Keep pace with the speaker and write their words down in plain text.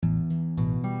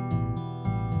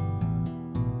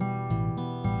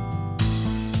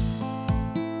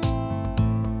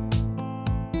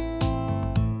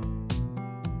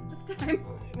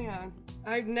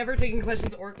I've never taken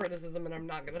questions or criticism, and I'm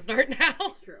not gonna start now.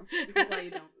 It's true. Which is why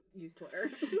you don't use Twitter.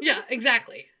 Yeah,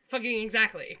 exactly. Fucking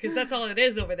exactly. Because that's all it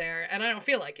is over there, and I don't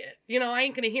feel like it. You know, I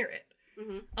ain't gonna hear it.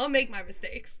 Mm-hmm. I'll make my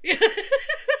mistakes.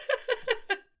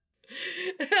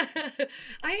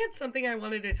 I had something I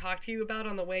wanted to talk to you about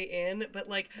on the way in, but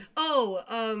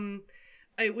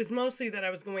it was mostly that I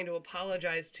was going to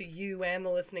apologize to you and the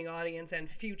listening audience and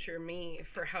future me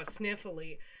for how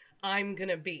sniffly I'm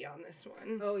gonna be on this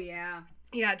one. Oh, yeah.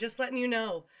 Yeah, just letting you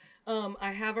know.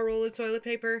 I have a roll of toilet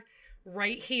paper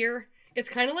right here. It's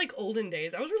kind of like olden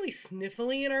days. I was really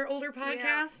sniffly in our older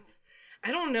podcasts. Yeah. I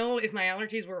don't know if my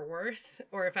allergies were worse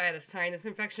or if I had a sinus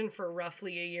infection for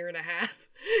roughly a year and a half.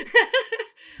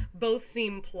 Both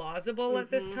seem plausible at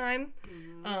this time.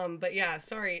 Mm-hmm. But yeah,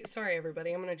 sorry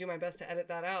everybody. I'm going to do my best to edit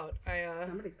that out.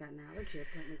 Somebody's got an allergy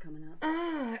appointment coming up.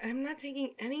 I'm not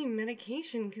taking any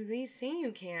medication because they say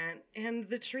you can't. And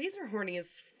the trees are horny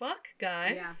as fuck,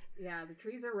 guys. Yeah, the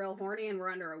trees are real horny and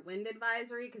we're under a wind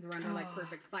advisory because we're under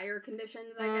perfect fire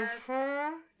conditions, I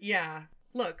guess. Yeah.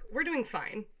 Look, we're doing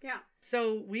fine. Yeah.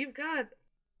 So we've got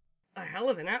a hell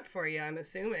of an app for you, I'm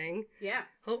assuming. Yeah.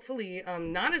 Hopefully,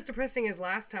 not as depressing as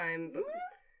last time. But...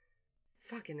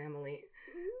 Fucking Emily.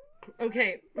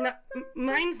 Okay,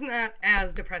 mine's not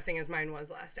as depressing as mine was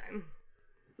last time.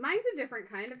 Mine's a different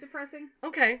kind of depressing.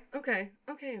 Okay,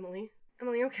 Emily.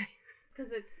 Emily, okay.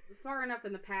 Because it's far enough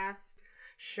in the past.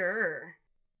 Sure.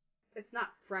 It's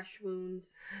not fresh wounds.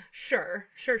 Sure.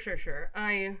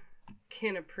 I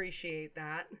can appreciate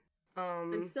that.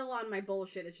 I'm still on my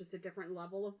bullshit. It's just a different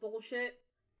level of bullshit.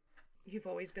 You've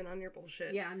always been on your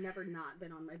bullshit. Yeah, I've never not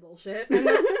been on my bullshit.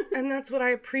 And that's what I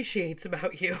appreciate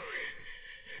about you.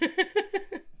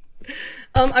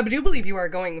 I do believe you are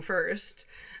going first.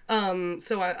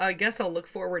 So I guess I'll look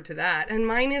forward to that. And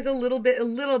mine is a little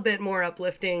bit more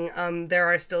uplifting. There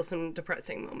are still some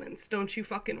depressing moments. Don't you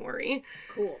fucking worry.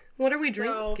 Cool. What are we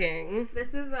drinking?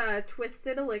 This is a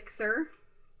Twisted Elixir.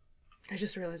 I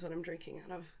just realized what I'm drinking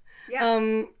out of.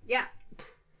 Yeah. Yeah.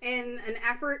 In an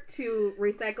effort to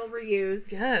recycle, reuse.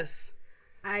 Yes.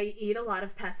 I eat a lot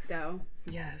of pesto.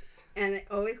 Yes. And it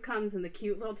always comes in the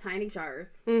cute little tiny jars.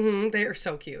 Mm-hmm. They are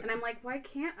so cute. And I'm like, why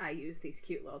can't I use these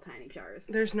cute little tiny jars?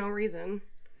 There's no reason.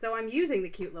 So I'm using the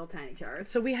cute little tiny jars.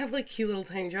 So we have like cute little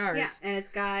tiny jars. Yeah, and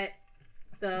it's got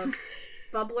the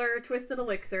bubbler Twisted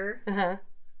Elixir. Uh-huh.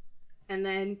 And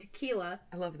then tequila.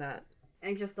 I love that.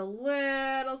 And just a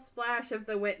little splash of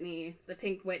the Whitney, the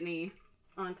pink Whitney,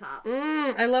 on top.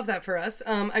 I love that for us.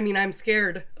 I mean, I'm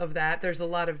scared of that. There's a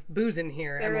lot of booze in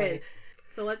here. There is.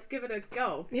 So let's give it a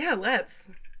go. Yeah, let's.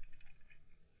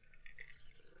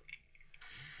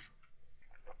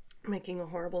 Making a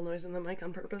horrible noise in the mic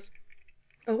on purpose.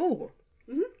 Oh.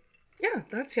 Mm-hmm. Yeah,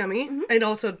 that's yummy. Mm-hmm. It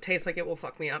also tastes like it will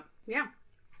fuck me up. Yeah.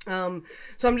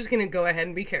 So I'm just going to go ahead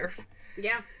and be careful.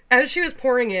 Yeah. As she was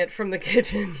pouring it from the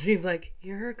kitchen, she's like,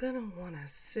 "You're gonna want to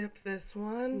sip this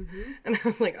one." Mm-hmm. And I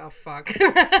was like, "Oh, fuck."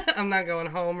 I'm not going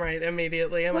home right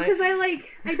immediately, am I? Because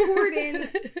I poured in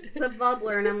the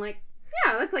bubbler, and I'm like,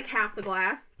 yeah, that's like half the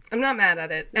glass. I'm not mad at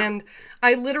it. No. And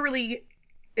I literally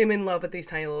am in love with these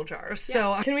tiny little jars.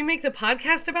 Yeah. So can we make the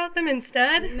podcast about them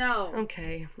instead? No.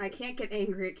 Okay. I can't get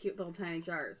angry at cute little tiny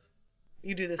jars.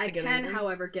 You do this to get angry? I can,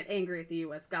 however, get angry at the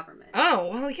U.S. government.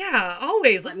 Oh, well, yeah,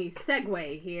 always. Let me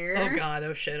segue here. Oh, God,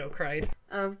 oh, shit, oh, Christ.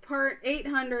 Of part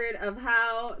 800 of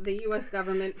how the U.S.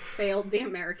 government failed the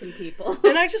American people.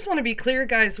 And I just want to be clear,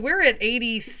 guys, we're at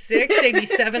 86,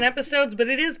 87 episodes, but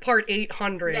it is part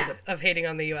 800 of hating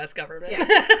on the U.S. government.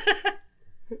 Yeah.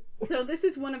 So this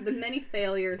is one of the many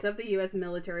failures of the U.S.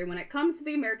 military when it comes to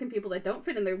the American people that don't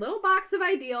fit in their little box of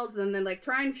ideals, and then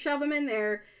try and shove them in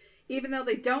there. Even though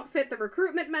they don't fit the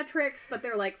recruitment metrics, but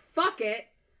they're like, fuck it,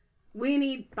 we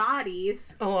need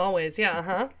bodies. Oh, always, yeah,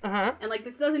 uh-huh, uh-huh. And,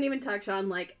 this doesn't even touch on,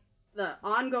 the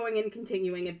ongoing and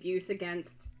continuing abuse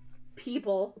against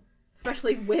people,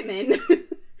 especially women.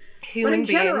 Human but in beings.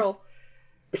 general,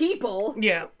 people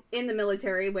yeah. in the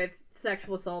military with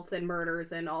sexual assaults and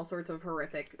murders and all sorts of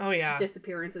horrific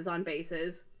disappearances on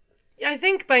bases. I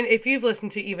think if you've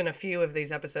listened to even a few of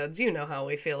these episodes, you know how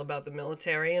we feel about the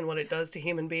military and what it does to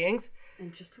human beings.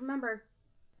 And just remember,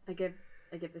 I give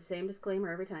the same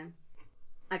disclaimer every time.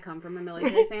 I come from a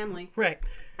military family. Right.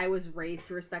 I was raised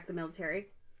to respect the military.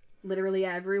 Literally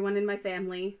everyone in my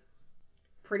family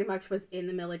pretty much was in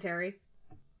the military.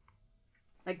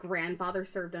 My grandfather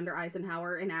served under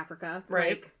Eisenhower in Africa.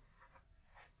 Right.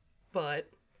 But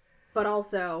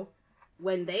also,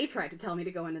 when they tried to tell me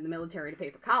to go into the military to pay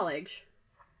for college,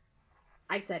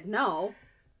 I said no.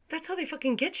 That's how they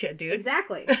fucking get you, dude.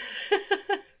 Exactly.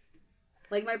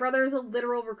 My brother is a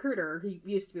literal recruiter. He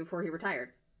used to be before he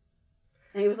retired.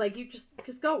 And he was like, "You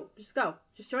just go,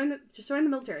 just join the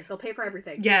military. They'll pay for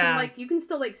everything. Yeah. You can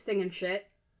still like sting and shit.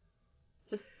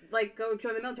 Just like go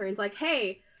join the military." And it's like,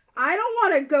 hey, I don't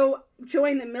want to go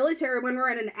join the military when we're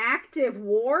in an active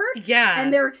war. Yeah.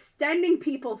 And they're extending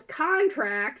people's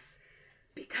contracts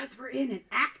because we're in an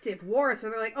active war. So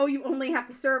they're like, oh, you only have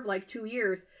to serve like 2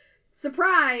 years.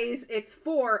 Surprise, it's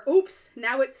 4. Oops,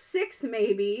 now it's 6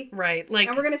 maybe. Right. Like,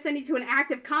 and we're going to send you to an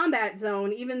active combat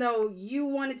zone even though you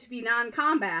want it to be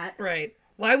non-combat. Right.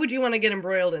 Why would you want to get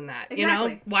embroiled in that? Exactly. You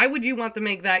know? Why would you want to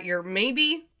make that your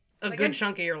maybe a good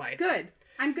chunk of your life? Good.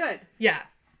 I'm good. Yeah.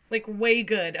 Like, way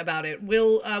good about it.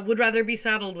 Would rather be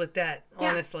saddled with debt,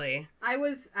 honestly. I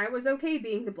was okay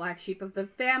being the black sheep of the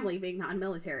family, being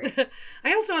non-military.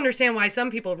 I also understand why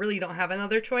some people really don't have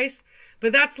another choice,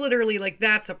 but that's literally, like,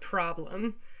 that's a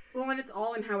problem. Well, and it's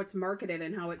all in how it's marketed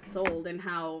and how it's sold and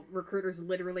how recruiters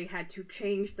literally had to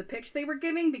change the pitch they were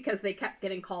giving because they kept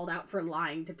getting called out for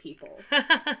lying to people.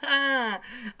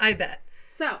 I bet.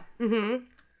 So,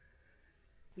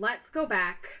 let's go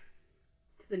back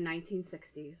the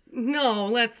 1960s. No,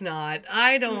 let's not.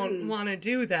 I don't want to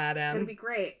do that, Em. It's gonna be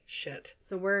great. Shit.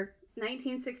 So we're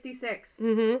 1966.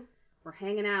 We're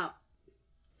hanging out.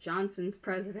 Johnson's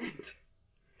president.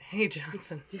 Hey,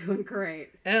 Johnson. He's doing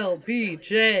great.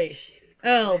 LBJ.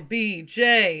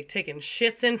 LBJ. Taking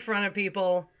shits in front of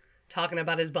people. Talking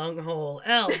about his bunghole.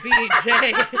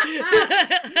 LBJ.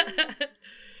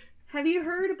 Have you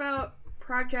heard about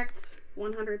Project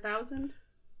 100,000?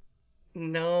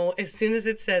 No, as soon as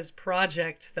it says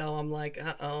project, though, I'm like,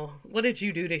 uh-oh. What did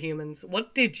you do to humans?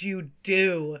 What did you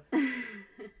do?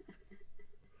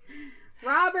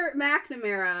 Robert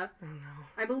McNamara, no.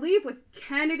 I believe, was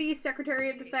Kennedy's Secretary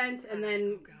of Defense and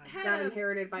then got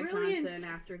inherited by Johnson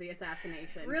after the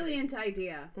assassination. Brilliant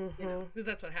idea. You know, because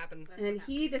that's what happens. And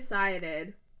he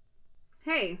decided,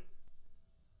 hey,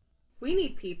 we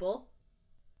need people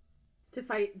to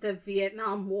fight the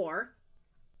Vietnam War.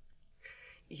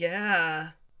 Yeah.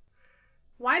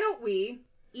 Why don't we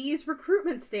ease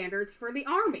recruitment standards for the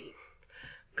Army?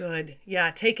 Good.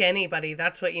 Yeah, take anybody.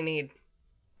 That's what you need.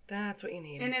 That's what you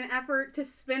need. In an effort to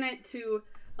spin it to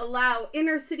allow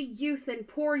inner city youth and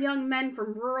poor young men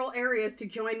from rural areas to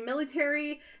join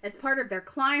military as part of their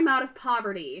climb out of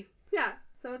poverty. Yeah,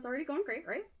 so it's already going great,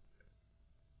 right?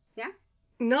 Yeah?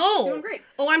 No. Doing great.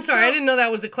 Oh, I'm sorry. I didn't know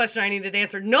that was a question I needed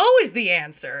answered. No is the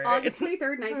answer. August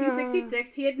 23rd,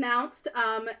 1966, he announced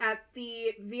at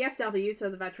the VFW, so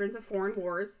the Veterans of Foreign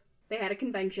Wars, they had a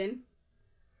convention,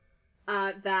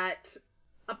 that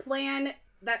a plan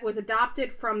that was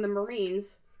adopted from the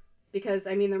Marines, because,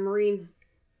 I mean, the Marines,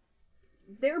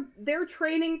 their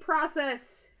training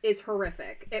process is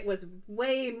horrific. It was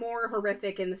way more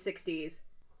horrific in the 60s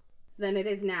than it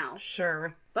is now.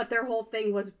 Sure. But their whole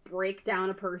thing was break down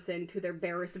a person to their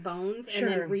barest bones and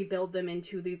then rebuild them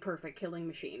into the perfect killing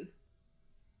machine.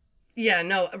 Yeah,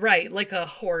 no, right. Like a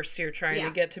horse you're trying to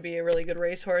get to be a really good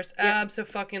racehorse. Yep.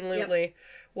 Abso-fucking-lutely. Yep.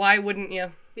 Why wouldn't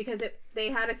you? Because they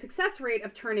had a success rate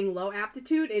of turning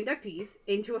low-aptitude inductees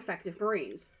into effective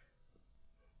Marines.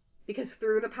 Because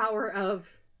through the power of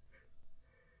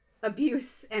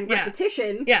abuse and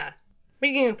repetition... Yeah.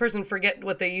 Making a person forget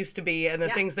what they used to be and the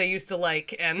things they used to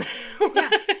like. And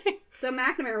So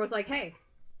McNamara was like, hey,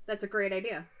 that's a great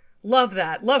idea. Love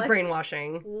that. Love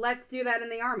brainwashing. Let's do that in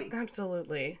the Army.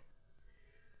 Absolutely.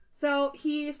 So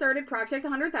he started Project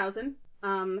 100,000,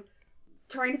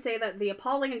 trying to say that the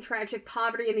appalling and tragic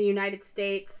poverty in the United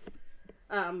States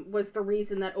was the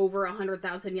reason that over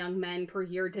 100,000 young men per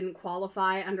year didn't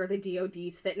qualify under the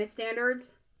DoD's fitness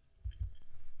standards.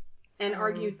 And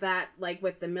argued that, like,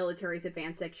 with the military's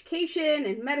advanced education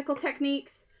and medical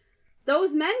techniques,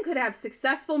 those men could have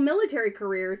successful military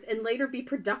careers and later be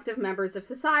productive members of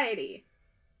society.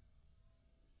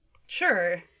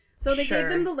 Sure. So they gave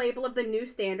them the label of the New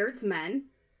Standards Men.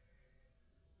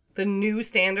 The New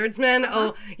Standards Men?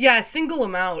 Oh, yeah, single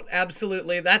them out.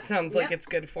 Absolutely. That sounds like it's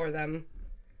good for them.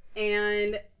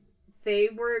 And they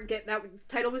were that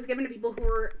title was given to people who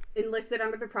were enlisted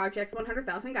under the Project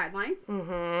 100,000 guidelines.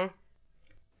 Mm-hmm.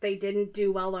 They didn't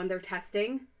do well on their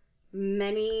testing.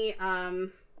 Many, I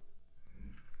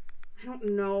don't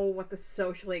know what the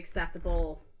socially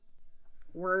acceptable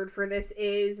word for this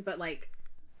is, but, like,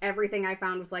 everything I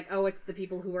found was like, oh, it's the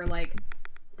people who are, like,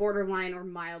 borderline or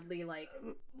mildly, like...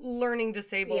 learning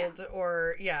disabled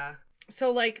or,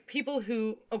 So, like, people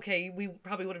who, okay, we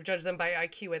probably would have judged them by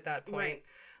IQ at that point. Right.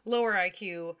 Lower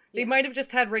IQ. They might have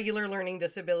just had regular learning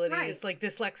disabilities, like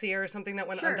dyslexia or something that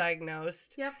went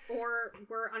undiagnosed. Yep, or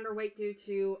were underweight due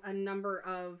to a number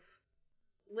of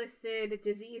listed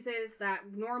diseases that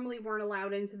normally weren't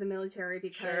allowed into the military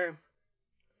because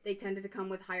They tended to come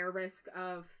with higher risk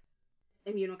of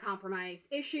immunocompromised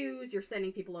issues. You're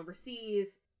sending people overseas.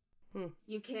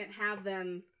 You can't have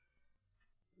them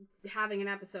having an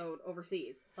episode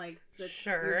overseas. Like,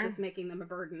 you're just making them a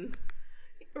burden.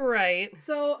 Right.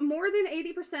 So, more than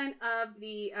 80% of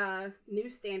the new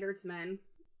standards men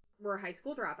were high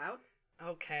school dropouts.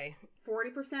 Okay.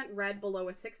 40% read below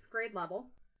a 6th grade level.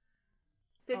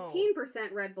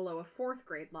 15% read below a 4th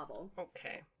grade level.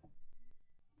 Okay.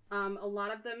 A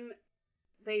lot of them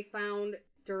they found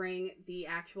during the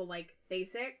actual, like,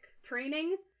 basic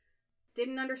training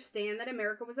didn't understand that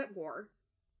America was at war.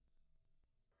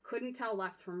 Couldn't tell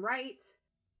left from right.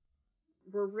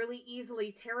 Were really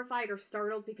easily terrified or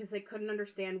startled because they couldn't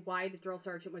understand why the drill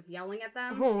sergeant was yelling at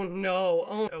them. Oh, no.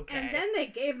 Oh, okay. And then they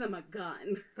gave them a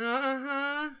gun.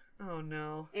 Uh-huh. Oh,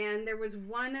 no. And there was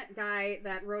one guy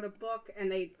that wrote a book,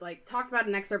 and they, like, talked about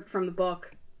an excerpt from the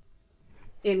book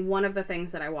in one of the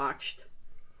things that I watched.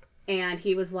 And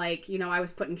he was like, you know, I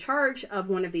was put in charge of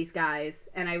one of these guys,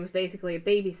 and I was basically a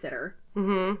babysitter.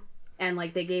 Mm-hmm. And,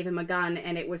 like, they gave him a gun,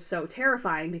 and it was so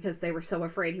terrifying because they were so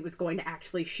afraid he was going to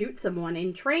actually shoot someone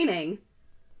in training,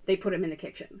 they put him in the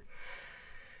kitchen.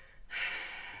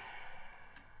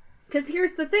 Because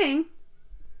here's the thing.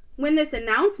 When this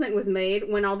announcement was made,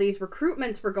 when all these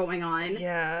recruitments were going on,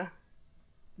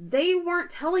 they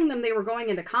weren't telling them they were going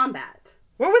into combat.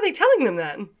 What were they telling them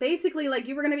then? Basically, like,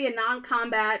 you were going to be a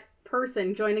non-combat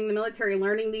person joining the military,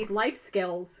 learning these life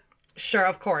skills. Sure,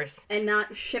 of course. And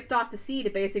not shipped off to sea to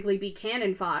basically be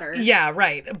cannon fodder. Yeah,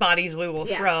 right. Bodies we will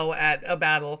throw at a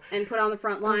battle. And put on the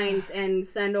front lines and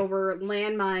send over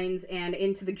landmines and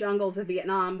into the jungles of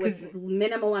Vietnam with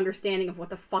minimal understanding of what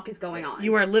the fuck is going on.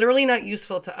 You are literally not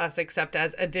useful to us except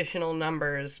as additional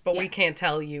numbers, but we can't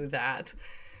tell you that.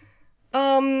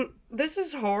 This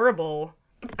is horrible.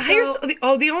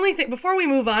 The only thing, before we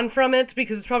move on from it,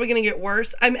 because it's probably going to get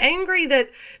worse, I'm angry that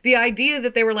the idea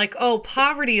that they were like, oh,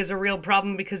 poverty is a real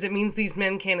problem because it means these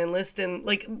men can't enlist, and,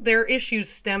 like, their issues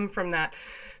stem from that.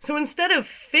 So instead of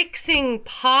fixing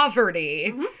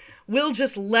poverty, we'll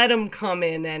just let them come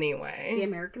in anyway. The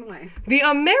American way. The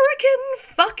American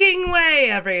fucking way,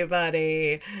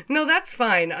 everybody. No, that's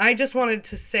fine. I just wanted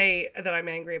to say that I'm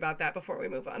angry about that before we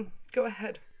move on. Go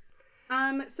ahead.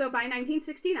 So by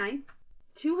 1969...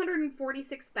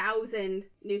 246,000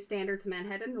 new standards men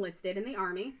had enlisted in the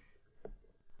Army,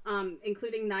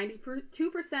 including 92%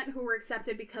 who were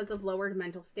accepted because of lowered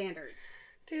mental standards.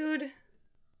 Dude.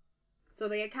 So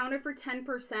they accounted for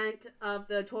 10% of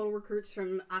the total recruits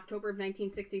from October of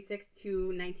 1966 to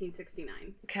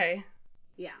 1969. Okay.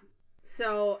 Yeah.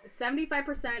 So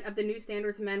 75% of the new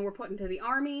standards men were put into the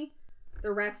Army.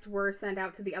 The rest were sent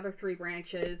out to the other 3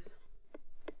 branches.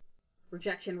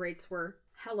 Rejection rates were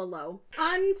hella low.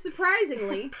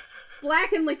 Unsurprisingly,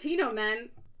 Black and Latino men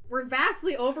were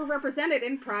vastly overrepresented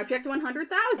in Project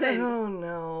 100,000. Oh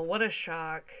no, what a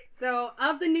shock. So,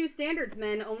 of the new standards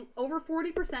men, over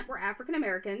 40% were African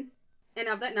Americans, and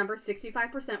of that number,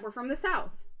 65% were from the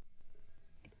South.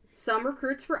 Some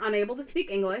recruits were unable to speak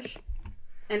English,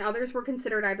 and others were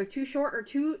considered either too short or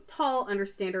too tall under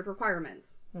standard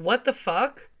requirements. What the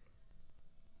fuck?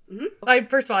 Mm-hmm.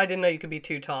 First of all, I didn't know you could be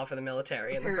too tall for the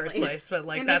military in the first place, but,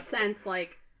 like, it that's... makes sense,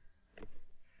 like,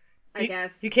 I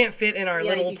guess. You can't fit in our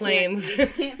little planes. You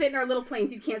can't fit in our little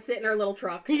planes. You can't sit in our little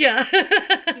trucks. Yeah.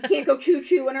 You can't go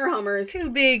choo-choo in our Hummers. Too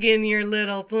big in your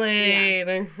little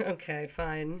plane. Yeah. Okay,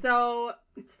 fine. So,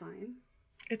 it's fine.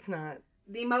 It's not.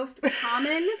 The most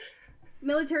common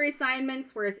military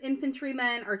assignments were as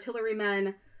infantrymen,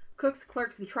 artillerymen, cooks,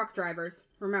 clerks, and truck drivers.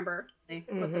 Remember, they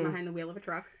put them behind the wheel of a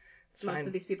truck. It's Most fine.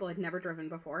 of these people had never driven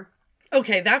before.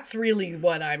 Okay, that's really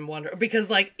what I'm wondering. Because,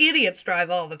 like, idiots drive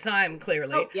all the time,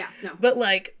 clearly. Oh, yeah, no. But,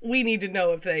 like, we need to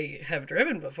know if they have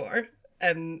driven before.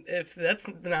 And if that's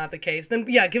not the case, then,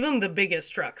 yeah, give them the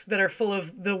biggest trucks that are full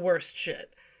of the worst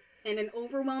shit. And an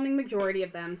overwhelming majority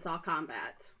of them saw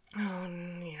combat. Oh,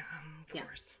 yeah, of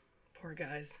course. Poor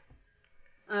guys.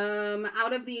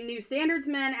 Out of the new standards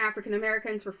men, African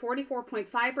Americans were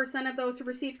 44.5% of those who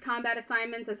received combat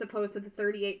assignments, as opposed to the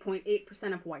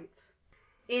 38.8% of whites.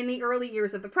 In the early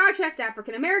years of the project,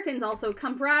 African Americans also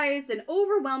comprised an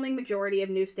overwhelming majority of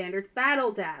new standards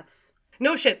battle deaths.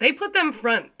 No shit, they put them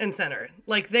front and center.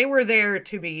 Like, they were there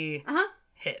to be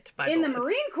hit by bullets. In the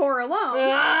Marine Corps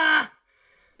alone,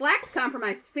 blacks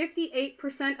comprised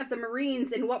 58% of the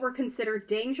Marines in what were considered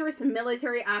dangerous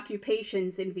military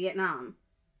occupations in Vietnam.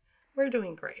 We're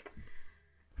doing great.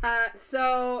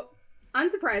 So,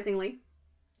 unsurprisingly,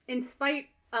 in spite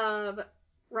of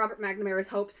Robert McNamara's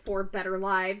hopes for better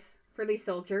lives for these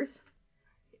soldiers...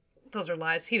 Those are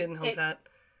lies. He didn't hope that.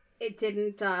 it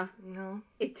didn't, No.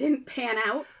 it didn't pan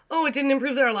out. Oh, it didn't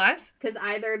improve their lives? Because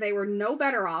either they were no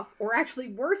better off, or actually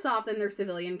worse off than their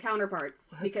civilian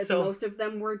counterparts. Because most of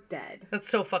them were dead. That's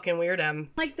so fucking weird, Em.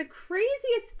 Like, the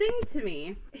craziest thing to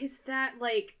me is that,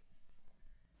 like,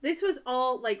 this was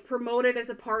all, like, promoted as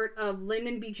a part of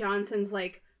Lyndon B. Johnson's,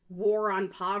 like, war on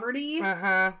poverty.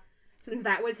 Uh-huh. Since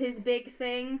that was his big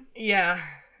thing. Yeah.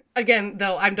 Again,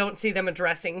 though, I don't see them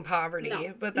addressing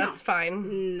poverty, but that's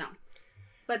fine. No.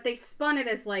 But they spun it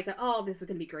as like, oh, this is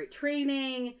going to be great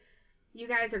training. You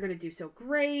guys are going to do so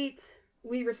great.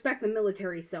 We respect the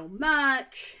military so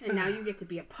much. And now you get to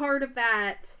be a part of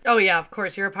that. Oh, yeah, of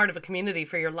course. You're a part of a community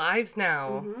for your lives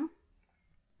now. Mm-hmm.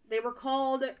 They were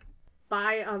called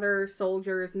by other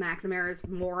soldiers, McNamara's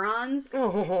morons.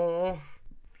 Oh,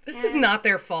 this is not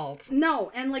their fault. No,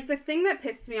 and like the thing that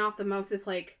pissed me off the most is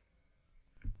like,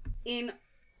 in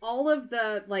all of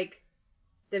the, like,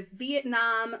 the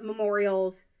Vietnam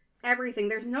memorials, everything,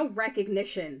 there's no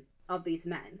recognition of these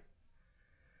men.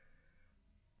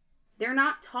 They're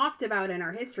not talked about in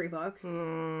our history books.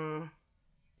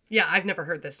 Yeah, I've never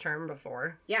heard this term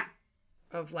before. Yeah.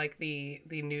 Of, like, the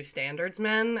new standards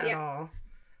men at all.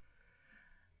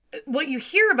 What you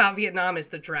hear about Vietnam is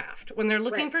the draft. When they're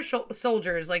looking for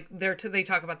soldiers, like, they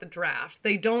talk about the draft.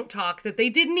 They don't talk that they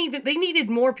needed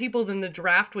more people than the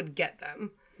draft would get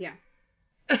them. Yeah.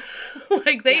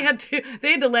 Like, they had to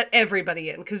let everybody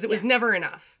in, because it was never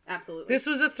enough. Absolutely. This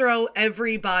was a throw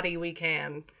everybody we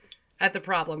can at the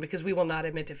problem, because we will not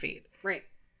admit defeat. Right.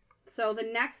 So the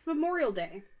next Memorial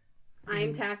Day,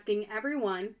 I'm tasking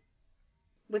everyone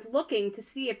with looking to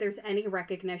see if there's any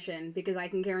recognition, because I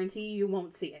can guarantee you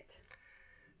won't see it.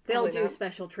 They'll do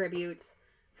special tributes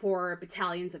for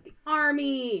battalions of the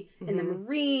Army, and the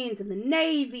Marines, and the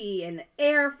Navy, and the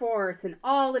Air Force, and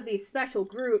all of these special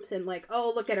groups, and like,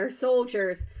 oh, look at our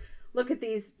soldiers, look at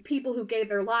these people who gave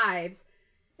their lives,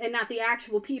 and not the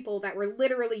actual people that were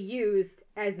literally used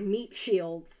as meat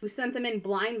shields, who sent them in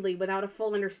blindly without a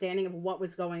full understanding of what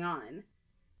was going on.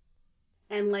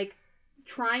 And like,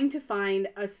 trying to find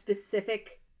a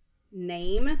specific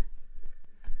name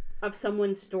of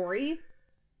someone's story.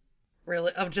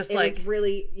 Really? Of just it like... was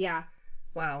really, yeah.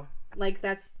 Wow. Like,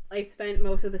 I spent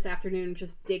most of this afternoon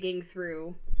just digging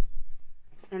through,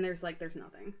 and there's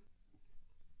nothing.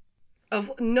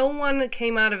 No one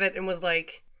came out of it and was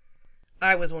like,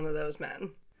 I was one of those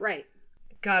men. Right.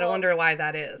 God, I wonder why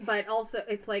that is. But also,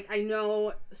 it's like, I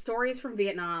know stories from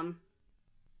Vietnam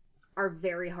are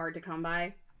very hard to come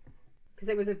by, because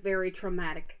it was a very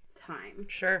traumatic time.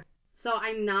 Sure. So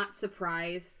I'm not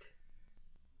surprised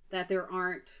that there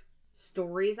aren't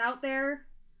stories out there,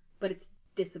 but it's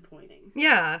disappointing.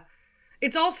 Yeah.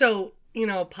 It's also,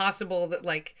 possible that,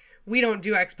 like, we don't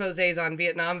do exposés on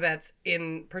Vietnam vets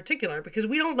in particular, because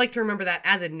we don't like to remember that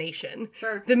as a nation.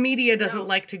 Sure. The media doesn't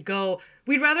like to go...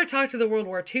 We'd rather talk to the World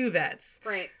War II vets.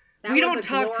 Right. That was a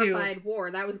glorified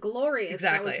war. That was glorious.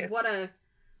 Exactly. That was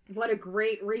what a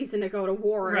great reason to go to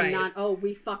war, and not, oh,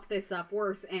 we fucked this up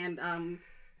worse, and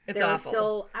there are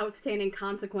still outstanding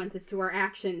consequences to our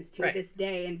actions to this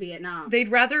day in Vietnam.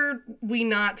 They'd rather we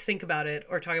not think about it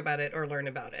or talk about it or learn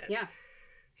about it. Yeah.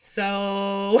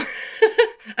 So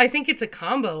I think it's a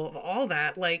combo of all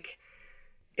that. Like,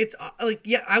 it's like,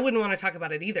 yeah, I wouldn't want to talk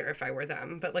about it either if I were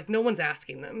them, but like, no one's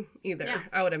asking them either,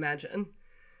 I would imagine.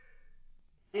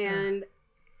 And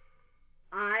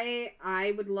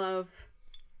I would love,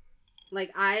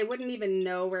 like, I wouldn't even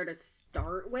know where to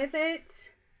start with it,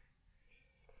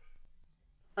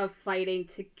 of fighting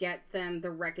to get them the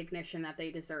recognition that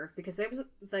they deserve, because it was,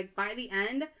 like, by the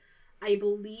end, I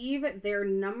believe their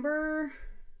number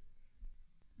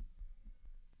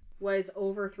was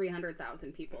over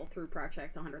 300,000 people through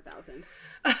Project 100,000.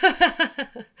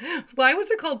 Why was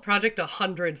it called Project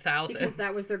 100,000? Because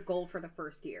that was their goal for the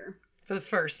first year. For the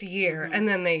first year, and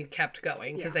then they kept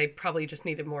going, because they probably just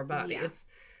needed more bodies. Yeah.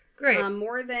 Great.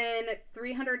 More than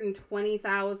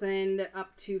 320,000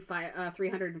 up to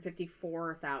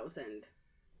 354,000.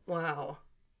 Wow.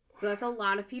 So that's a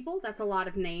lot of people. That's a lot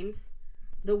of names.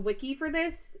 The wiki for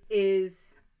this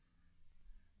is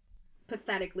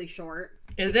pathetically short.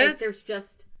 Is it?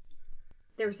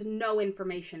 There's no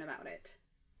information about it.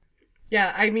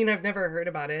 Yeah, I mean, I've never heard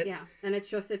about it. Yeah, and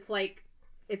it's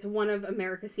one of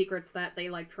America's secrets that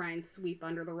they, like, try and sweep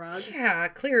under the rug. Yeah,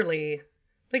 clearly.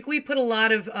 Like, we put a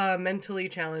lot of mentally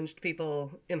challenged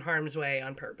people in harm's way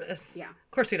on purpose. Yeah.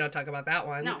 Of course we don't talk about that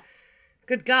one. No.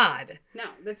 Good God. No,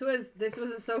 this was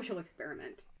a social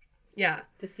experiment. Yeah.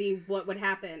 To see what would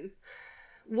happen.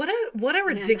 What a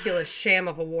ridiculous sham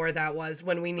of a war that was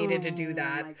when we needed to do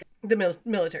that. The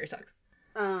military sucks.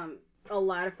 A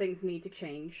lot of things need to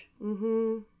change.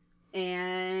 Mm-hmm.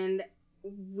 And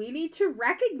we need to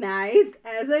recognize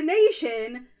as a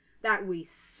nation that we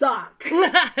suck.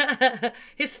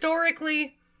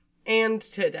 Historically and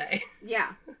today.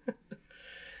 Yeah.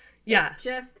 Yeah. It's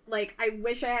just, like, I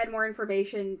wish I had more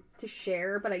information to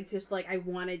share, but I just, like, I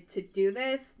wanted to do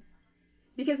this.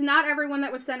 Because not everyone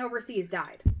that was sent overseas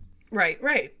died. Right,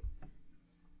 right.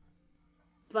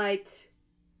 But,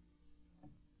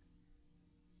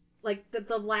 like,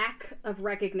 the lack of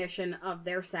recognition of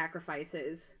their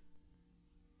sacrifices,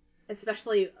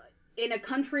 especially in a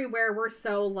country where we're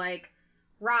so, like,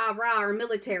 rah, or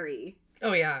military.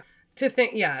 Oh, yeah. To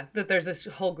think, yeah, that there's this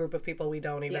whole group of people we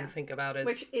don't even think about as...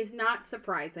 Which is not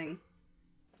surprising.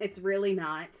 It's really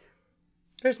not.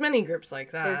 There's many groups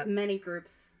like that. There's many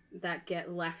groups that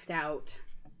get left out.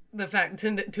 The fact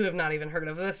to have not even heard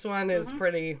of this one is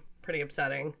pretty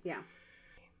upsetting. Yeah.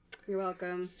 You're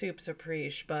welcome. Soup's a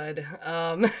preach, bud.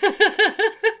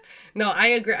 No, I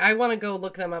agree. I want to go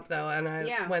look them up, though, and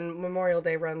when Memorial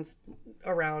Day runs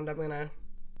around,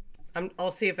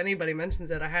 I'll see if anybody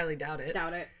mentions it. I highly doubt it.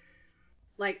 Doubt it.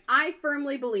 Like, I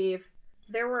firmly believe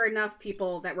there were enough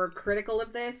people that were critical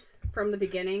of this from the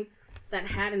beginning that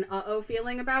had an uh-oh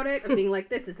feeling about it, of being like,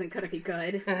 this isn't going to be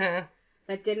good. Uh-huh.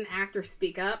 That didn't act or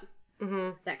speak up.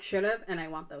 Mm-hmm. That should have, and I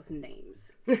want those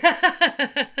names.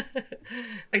 I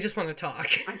just want to talk.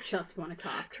 I just want to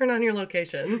talk. Turn on your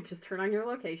location. Just turn on your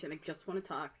location. I just want to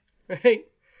talk. Right.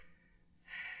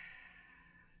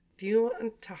 Do you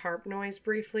want to harp noise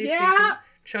briefly? Yeah. So you can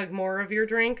chug more of your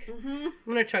drink? Mm-hmm. I'm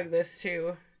going to chug this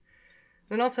too.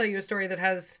 Then I'll tell you a story that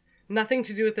has nothing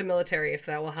to do with the military, if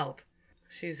that will help.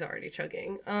 She's already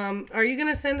chugging. Are you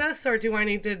going to send us, or do I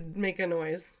need to make a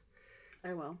noise?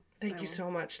 I will. Thank you so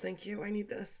much. Thank you. I need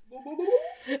this.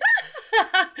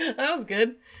 That was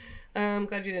good. I'm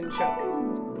glad you didn't choke.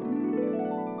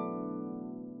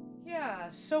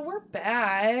 Yeah, so we're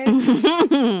back.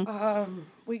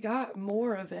 We got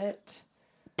more of it.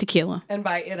 Tequila. And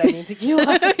by it, I mean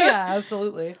tequila. Yeah,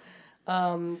 absolutely.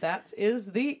 That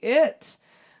is the it.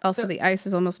 Also, the ice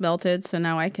is almost melted, so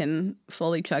now I can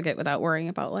fully chug it without worrying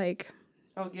about, like...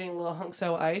 Oh, getting a little hunks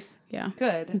of ice? Yeah.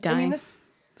 Good. Dying.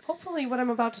 Hopefully what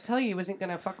I'm about to tell you isn't going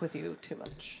to fuck with you too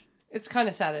much. It's kind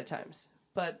of sad at times,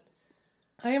 but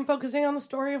I am focusing on the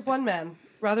story of one man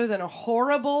rather than a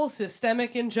horrible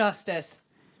systemic injustice,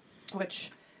 which...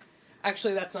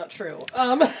 Actually, that's not true.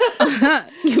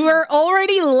 You are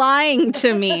already lying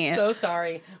to me. So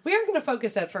sorry. We are going to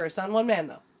focus at first on one man,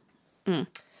 though. Mm.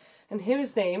 And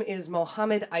his name is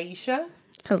Mohammed Aisha.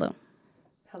 Hello.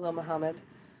 Hello, Mohammed.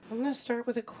 I'm going to start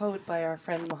with a quote by our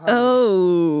friend Mohammed.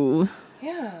 Oh.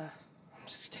 Yeah. I'm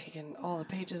just taking all the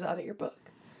pages out of your book.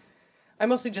 I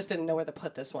mostly just didn't know where to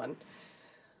put this one.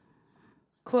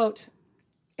 Quote,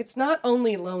 "It's not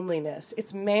only loneliness,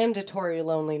 it's mandatory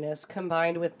loneliness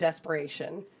combined with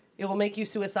desperation. It will make you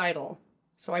suicidal,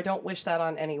 so I don't wish that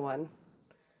on anyone."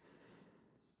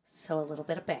 So a little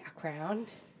bit of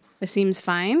background. It seems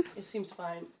fine. It seems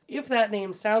fine. If that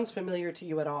name sounds familiar to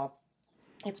you at all,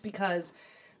 it's because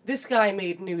this guy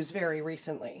made news very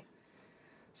recently.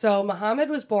 So Muhammad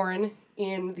was born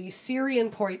in the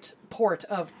Syrian port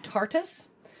of Tartus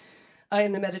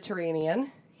in the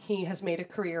Mediterranean. He has made a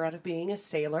career out of being a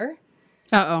sailor.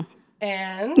 Uh-oh.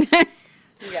 And,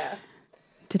 yeah.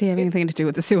 Did he have anything to do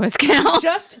with the Suez Canal?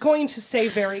 Just going to say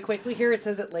very quickly here, it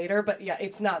says it later, but yeah,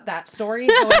 it's not that story.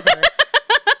 However,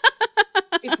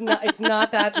 it's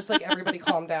not that. Just like, everybody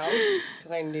calm down,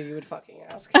 because I knew you would fucking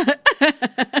ask.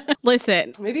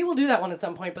 Listen. Maybe we'll do that one at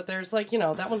some point, but there's like,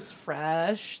 that one's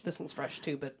fresh. This one's fresh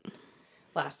too, but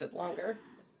lasted longer.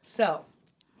 So,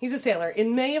 he's a sailor.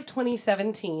 In May of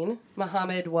 2017,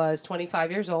 Muhammad was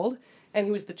 25 years old, and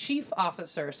he was the chief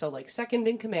officer, so like second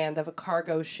in command of a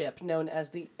cargo ship known as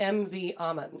the MV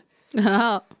Aman.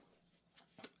 Oh.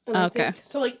 Okay.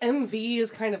 So like MV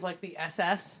is kind of like the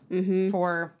SS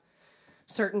for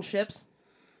certain ships.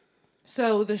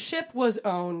 So the ship was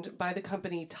owned by the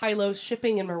company Tylos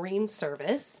Shipping and Marine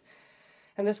Service.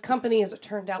 And this company, as it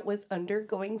turned out, was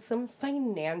undergoing some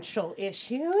financial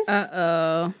issues.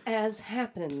 Uh-oh. As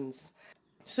happens.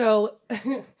 So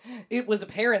it was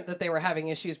apparent that they were having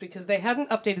issues because they hadn't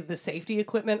updated the safety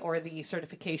equipment or the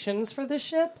certifications for the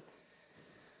ship.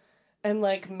 And,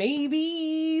 like,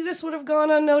 maybe this would have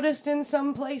gone unnoticed in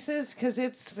some places because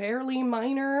it's fairly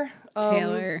minor.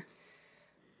 Taylor.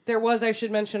 There was, I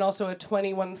should mention, also a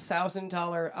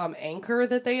 $21,000 anchor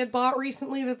that they had bought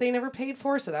recently that they never paid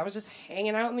for. So that was just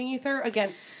hanging out in the ether.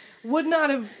 Again, would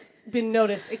not have been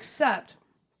noticed, except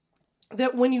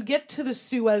that when you get to the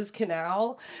Suez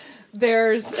Canal,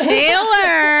 There's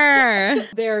Taylor.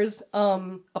 There's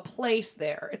a place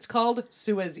there. It's called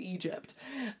Suez, Egypt.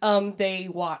 They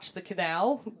watch the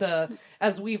canal.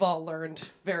 As we've all learned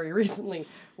very recently,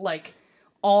 like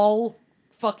all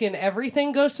fucking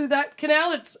everything goes through that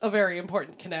canal. It's a very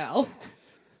important canal.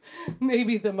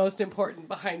 Maybe the most important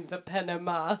behind the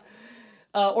Panama.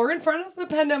 Or in front of the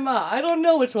Panama. I don't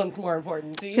know which one's more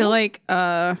important. Do you? I feel like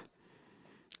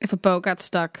if a boat got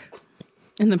stuck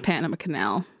in the Panama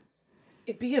Canal,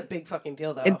 it'd be a big fucking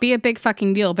deal, though. It'd be a big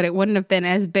fucking deal, but it wouldn't have been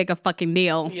as big a fucking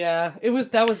deal. Yeah, it was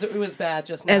bad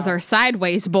just now. As our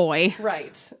sideways boy.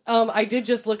 Right. I did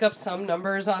just look up some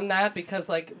numbers on that because,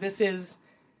 like, this is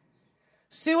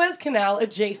Suez Canal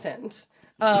adjacent.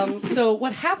 So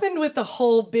what happened with the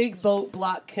whole big boat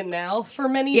block canal for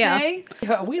many days,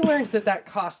 we learned that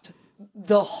cost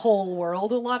the whole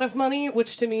world a lot of money,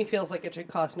 which to me feels like it should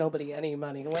cost nobody any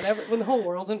money. When the whole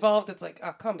world's involved, it's like,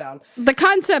 oh, calm down. The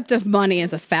concept of money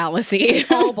is a fallacy.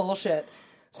 It's all bullshit.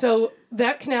 So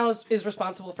that canal is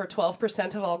responsible for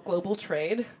 12% of all global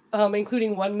trade,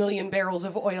 including 1 million barrels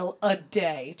of oil a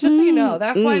day. Just so you know,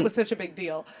 that's why it was such a big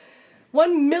deal.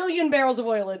 1 million barrels of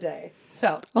oil a day.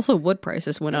 So also, wood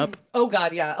prices went up. Oh,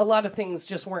 God, yeah. A lot of things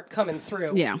just weren't coming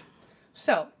through. Yeah.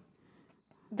 So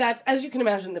that's, as you can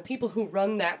imagine, the people who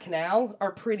run that canal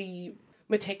are pretty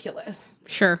meticulous.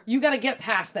 Sure. You got to get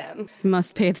past them. You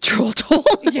must pay the troll toll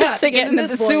to get into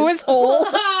the Suez hole.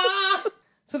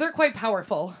 So they're quite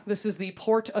powerful. This is the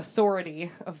Port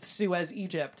Authority of Suez,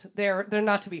 Egypt. They're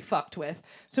not to be fucked with.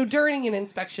 So during an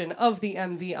inspection of the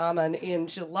MV Aman in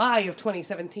July of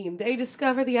 2017, they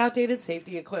discover the outdated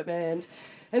safety equipment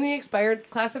and the expired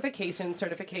classification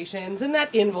certifications and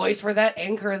that invoice for that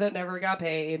anchor that never got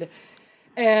paid.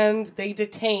 And they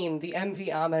detain the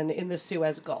MV Aman in the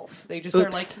Suez Gulf. They just are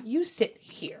like, you sit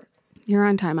here. You're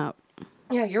on timeout.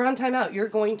 Yeah, you're on timeout. You're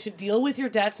going to deal with your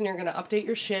debts and you're going to update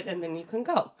your shit and then you can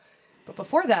go. But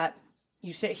before that,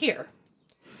 you sit here.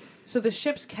 So the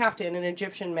ship's captain, an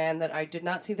Egyptian man that I did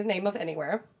not see the name of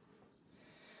anywhere,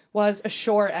 was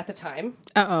ashore at the time.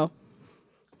 Uh-oh.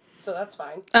 So that's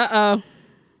fine. Uh-oh.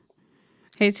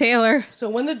 Hey, Taylor. So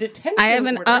when the detention I have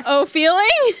an order, uh-oh feeling.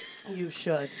 You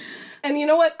should. And you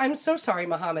know what? I'm so sorry,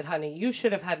 Mohammed, honey. You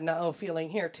should have had an uh-oh feeling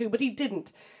here too, but he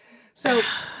didn't. So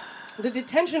the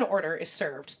detention order is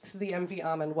served to the MV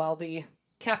Aman while the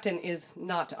captain is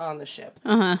not on the ship.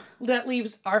 Uh-huh. That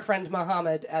leaves our friend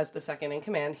Mohammed as the second in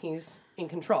command. He's in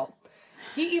control.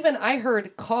 He even, I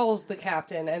heard, calls the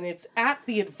captain, and it's at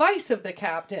the advice of the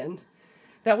captain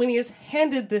that when he is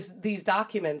handed these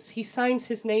documents, he signs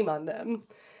his name on them.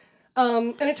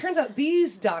 And it turns out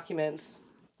these documents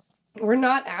were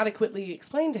not adequately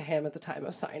explained to him at the time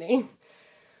of signing.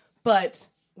 But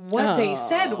what they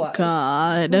said was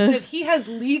that he has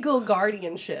legal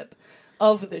guardianship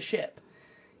of the ship.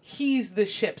 He's the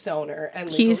ship's owner and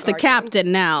legal He's the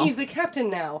captain now. He's the captain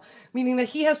now, meaning that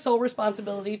he has sole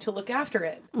responsibility to look after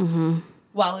it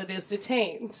while it is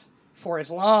detained, for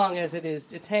as long as it is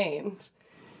detained.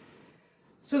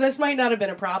 So this might not have been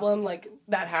a problem, like,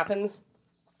 that happens.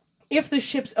 If the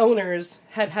ship's owners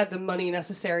had had the money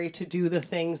necessary to do the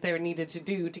things they needed to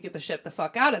do to get the ship the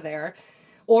fuck out of there,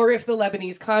 or if the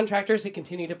Lebanese contractors had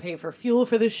continued to pay for fuel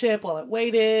for the ship while it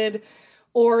waited,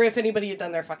 or if anybody had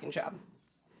done their fucking job.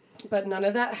 But none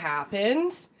of that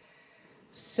happened.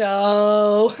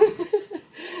 So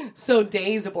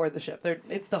days aboard the ship.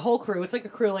 It's the whole crew. It's like a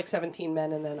crew of like 17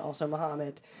 men and then also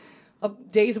Mohammed.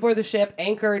 Days aboard the ship,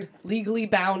 anchored, legally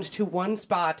bound to one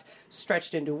spot,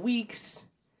 stretched into weeks,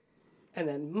 and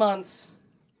then months.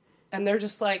 And they're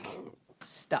just like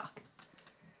stuck.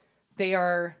 They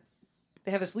have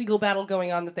this legal battle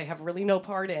going on that they have really no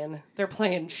part in. They're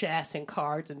playing chess and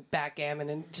cards and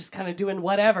backgammon and just kind of doing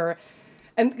whatever.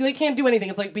 And they can't do anything.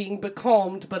 It's like being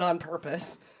becalmed, but on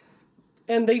purpose.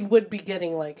 And they would be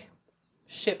getting, like,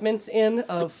 shipments in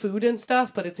of food and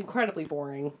stuff, but it's incredibly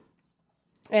boring.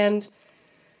 And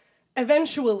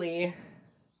eventually,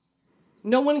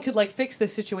 no one could, like, fix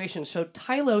this situation. So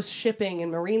Tylos Shipping and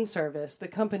Marine Service, the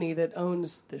company that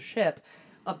owns the ship,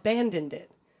 abandoned it.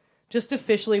 Just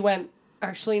officially went,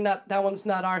 actually, that one's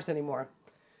not ours anymore.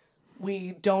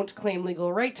 We don't claim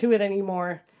legal right to it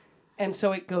anymore. And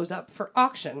so it goes up for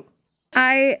auction.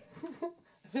 I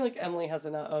feel like Emily has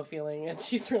an uh-oh feeling, and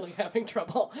she's really having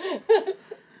trouble.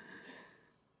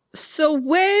 So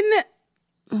when...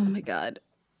 Oh, my God.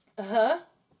 Uh-huh.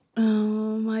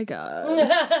 Oh, my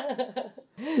God.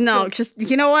 No, just...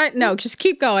 You know what? No, just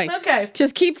keep going. Okay.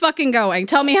 Just keep fucking going.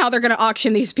 Tell me how they're going to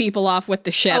auction these people off with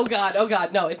the ship. Oh,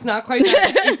 God. No, it's not quite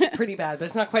that bad. It's pretty bad, but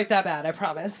it's not quite that bad, I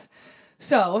promise.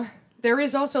 So... there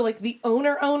is also, like, the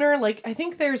owner, like, I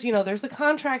think there's, there's the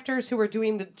contractors who are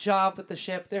doing the job with the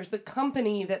ship. There's the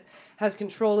company that has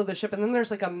control of the ship. And then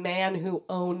there's, like, a man who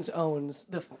owns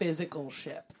the physical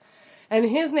ship. And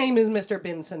his name is Mr.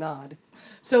 Bin Sanad.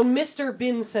 So Mr.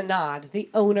 Bin Sanad, the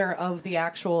owner of the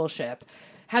actual ship,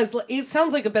 it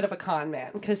sounds like a bit of a con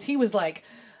man. Because he was like,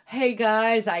 hey,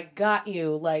 guys, I got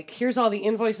you. Like, here's all the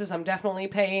invoices I'm definitely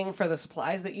paying for the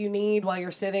supplies that you need while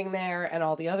you're sitting there and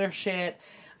all the other shit.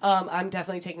 I'm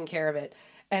definitely taking care of it.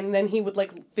 And then he would,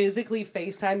 like, physically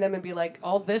FaceTime them and be like,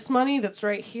 all this money that's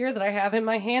right here that I have in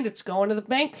my hand, it's going to the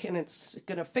bank and it's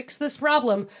going to fix this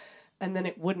problem. And then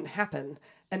it wouldn't happen.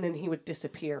 And then he would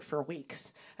disappear for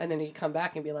weeks. And then he'd come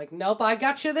back and be like, nope, I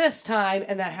got you this time.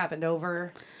 And that happened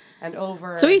over and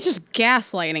over. So he's just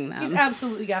gaslighting them. He's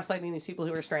absolutely gaslighting these people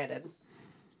who are stranded.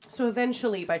 So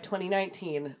eventually, by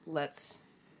 2019, let's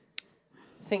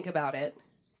think about it.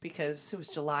 Because it was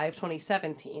July of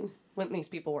 2017 when these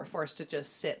people were forced to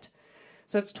just sit.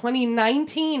 So it's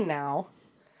 2019 now.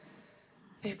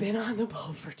 They've been on the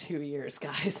boat for 2 years,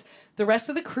 guys. The rest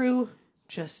of the crew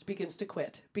just begins to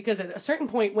quit. Because at a certain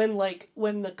point when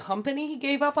the company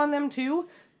gave up on them too,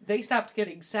 they stopped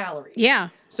getting salary. Yeah.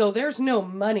 So there's no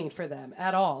money for them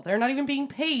at all. They're not even being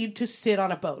paid to sit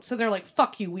on a boat. So they're like,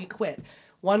 fuck you, we quit.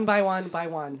 One by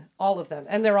one, all of them.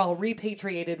 And they're all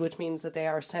repatriated, which means that they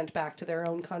are sent back to their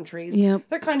own countries. Yep.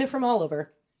 They're kind of from all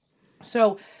over.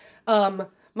 So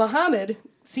Mohammed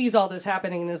sees all this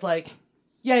happening and is like,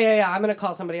 yeah, I'm going to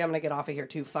call somebody. I'm going to get off of here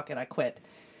too. Fuck it, I quit.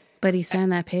 But he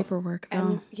signed that paperwork, though.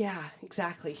 And, yeah,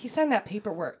 exactly. He signed that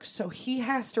paperwork. So he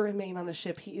has to remain on the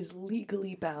ship. He is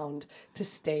legally bound to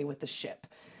stay with the ship.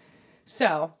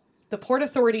 So the port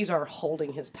authorities are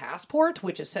holding his passport,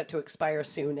 which is set to expire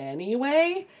soon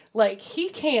anyway. Like, he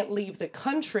can't leave the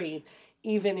country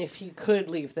even if he could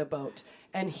leave the boat.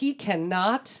 And he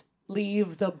cannot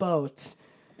leave the boat.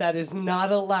 That is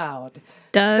not allowed.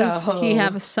 Does he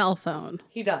have a cell phone?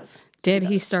 He does. Did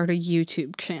he start a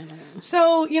YouTube channel?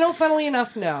 So, funnily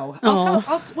enough, no.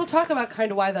 We'll talk about kind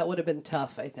of why that would have been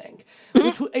tough, I think.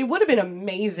 It would have been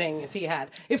amazing if he had.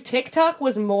 If TikTok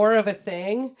was more of a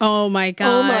thing. Oh, my God.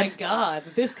 Oh, my God.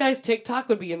 This guy's TikTok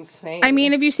would be insane. I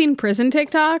mean, have you seen prison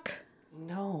TikTok?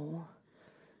 No.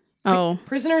 Oh.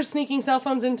 Prisoners sneaking cell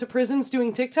phones into prisons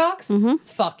doing TikToks? Mm-hmm.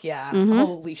 Fuck yeah. Mm-hmm.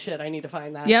 Holy shit, I need to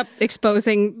find that. Yep.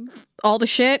 Exposing all the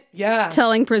shit. Yeah.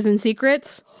 Telling prison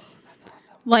secrets.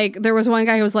 Like, there was one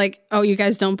guy who was like, oh, you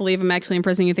guys don't believe I'm actually in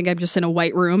prison. You think I'm just in a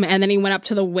white room. And then he went up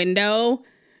to the window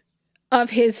of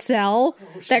his cell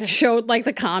that showed, like,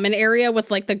 the common area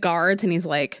with, like, the guards. And he's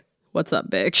like, what's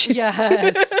up, bitch?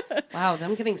 Yes. Wow,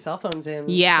 them getting cell phones in.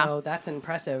 Yeah. So that's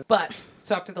impressive. But,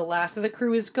 so after the last of the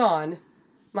crew is gone,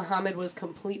 Mohammed was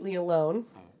completely alone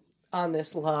on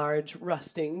this large,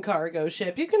 rusting cargo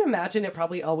ship. You can imagine it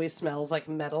probably always smells like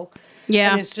metal.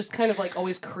 Yeah. And it's just kind of like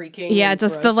always creaking. Yeah,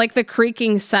 just the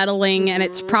creaking settling, and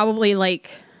it's probably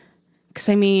like, because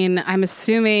I mean, I'm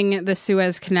assuming the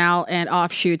Suez Canal and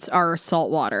offshoots are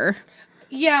saltwater.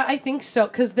 Yeah, I think so,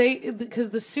 because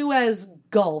the Suez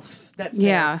Gulf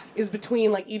is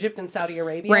between like Egypt and Saudi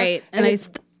Arabia. Right, and I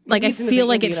feel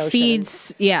like it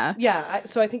feeds, yeah. Yeah,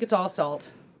 so I think it's all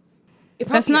salt.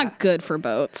 That's not good for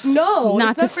boats. No,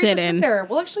 not to sit in. There.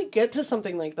 We'll actually get to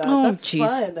something like that. Oh, that's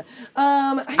fun.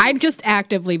 I'd just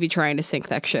actively be trying to sink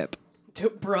that ship.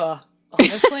 Bruh.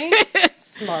 Honestly,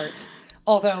 smart.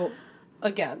 Although,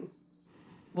 again,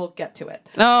 we'll get to it.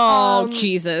 Oh,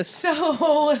 Jesus.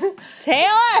 So, Taylor!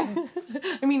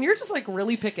 I mean, you're just like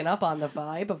really picking up on the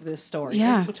vibe of this story,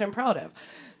 which I'm proud of.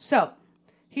 So,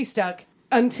 he's stuck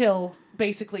until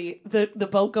basically the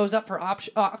boat goes up for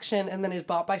auction and then is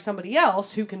bought by somebody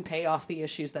else who can pay off the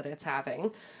issues that it's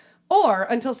having, or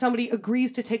until somebody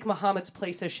agrees to take Muhammad's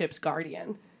place as ship's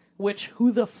guardian, which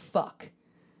who the fuck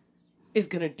is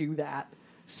gonna do that?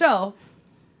 So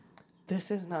this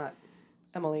is not,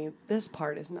 Emily, this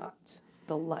part is not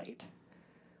the light.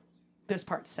 This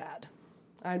part's sad.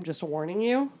 I'm just warning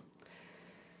you.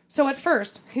 So at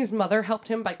first, his mother helped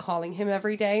him by calling him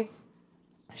every day.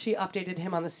 She updated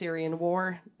him on the Syrian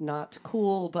war. Not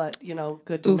cool, but,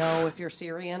 good to know if you're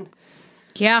Syrian.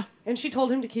 Yeah. And she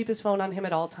told him to keep his phone on him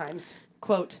at all times.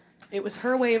 Quote, it was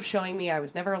her way of showing me I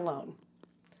was never alone.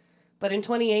 But in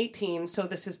 2018, so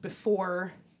this is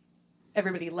before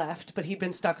everybody left, but he'd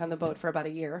been stuck on the boat for about a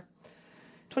year.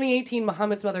 2018,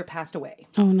 Muhammad's mother passed away.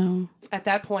 Oh, no. At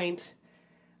that point,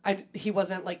 he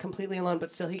wasn't, completely alone,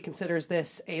 but still he considers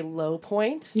this a low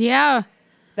point. Yeah.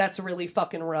 That's really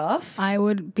fucking rough. I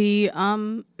would be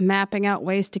mapping out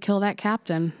ways to kill that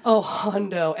captain. Oh,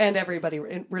 hundo. And everybody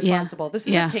responsible. Yeah. This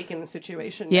is a taken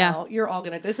situation now. You're all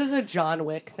this is a John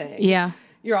Wick thing. Yeah.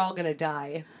 You're all gonna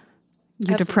die.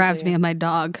 You deprived me of my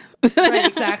dog. Right,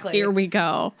 exactly. Here we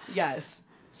go. Yes.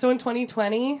 So in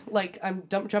 2020, like I'm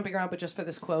jumping around, but just for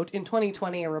this quote, in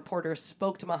 2020, a reporter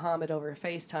spoke to Mohammed over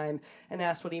FaceTime and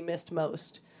asked what he missed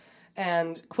most.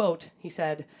 And, quote, he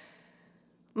said,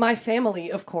 "My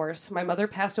family, of course. My mother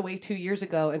passed away 2 years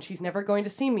ago, and she's never going to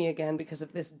see me again because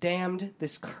of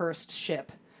this cursed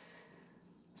ship."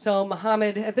 So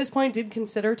Mohammed, at this point, did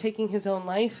consider taking his own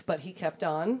life, but he kept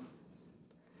on.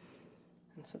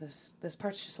 And so this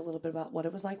part's just a little bit about what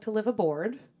it was like to live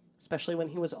aboard, especially when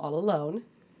he was all alone.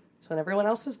 So when everyone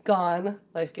else is gone,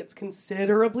 life gets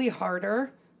considerably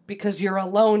harder because you're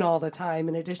alone all the time,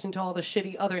 in addition to all the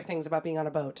shitty other things about being on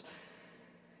a boat.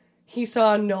 He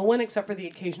saw no one except for the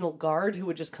occasional guard who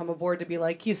would just come aboard to be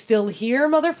like, "You still here,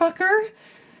 motherfucker?"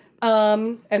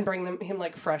 And bring him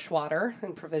like fresh water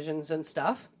and provisions and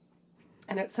stuff.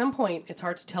 And at some point, it's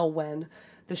hard to tell when,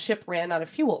 the ship ran out of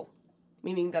fuel,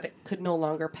 meaning that it could no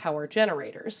longer power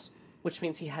generators, which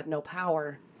means he had no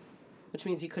power, which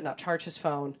means he could not charge his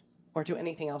phone or do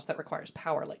anything else that requires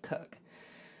power like cook.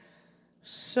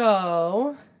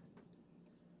 So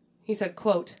he said,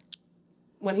 quote,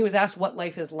 when he was asked what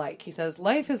life is like, he says,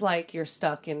 "Life is like you're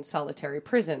stuck in solitary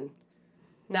prison,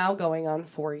 now going on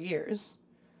 4 years.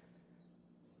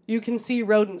 You can see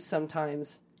rodents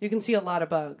sometimes. You can see a lot of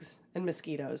bugs and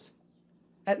mosquitoes.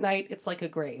 At night, it's like a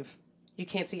grave. You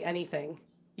can't see anything.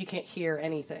 You can't hear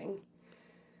anything.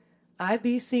 I'd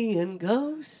be seeing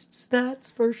ghosts,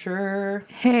 that's for sure."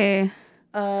 Hey.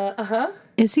 Uh-huh.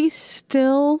 Is he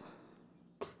still...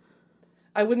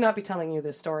 I would not be telling you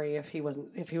this story if he was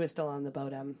still on the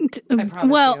boat, I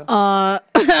promise you.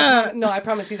 No, I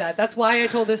promise you that. That's why I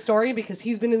told this story, because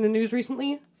he's been in the news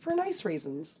recently for nice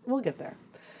reasons. We'll get there.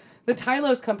 The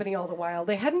Tylos company, all the while,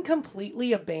 they hadn't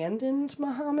completely abandoned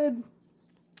Mohammed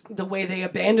the way they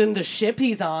abandoned the ship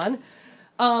he's on.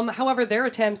 However, their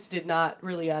attempts did not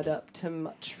really add up to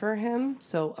much for him.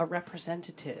 So a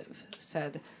representative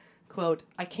said, quote,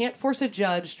 "I can't force a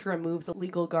judge to remove the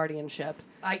legal guardianship.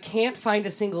 I can't find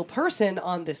a single person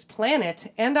on this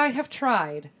planet, and I have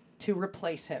tried to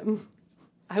replace him."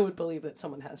 I would believe that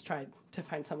someone has tried to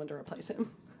find someone to replace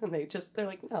him. And they're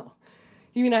like, "No.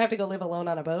 You mean I have to go live alone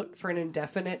on a boat for an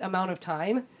indefinite amount of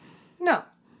time? No.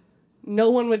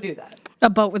 No one would do that." A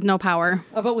boat with no power.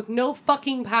 A boat with no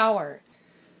fucking power.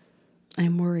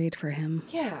 I'm worried for him.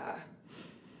 Yeah.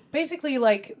 Basically,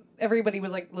 like, everybody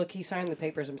was like, "Look, he signed the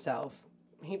papers himself."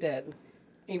 He did.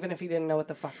 Even if he didn't know what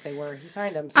the fuck they were. He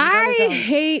signed them. So I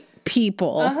hate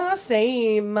people. Uh-huh,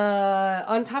 same.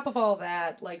 On top of all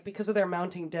that, like, because of their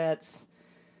mounting debts,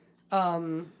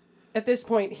 at this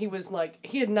point, he was like,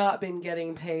 he had not been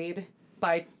getting paid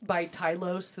by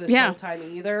Tylos this whole time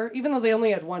either. Even though they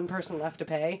only had one person left to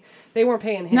pay, they weren't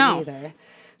paying him either.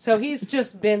 So he's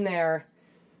just been there.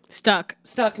 Stuck,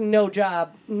 no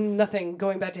job, nothing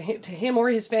going back to him or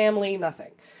his family,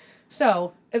 nothing.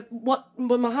 So what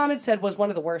Mohammed said was one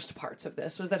of the worst parts of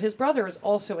this was that his brother is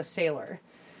also a sailor,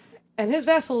 and his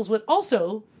vessels would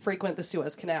also frequent the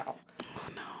Suez Canal. Oh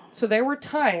no! So there were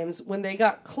times when they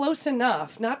got close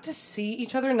enough not to see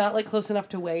each other, not like close enough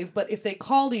to wave, but if they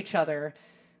called each other,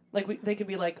 like they could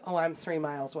be like, "Oh, I'm 3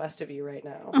 miles west of you right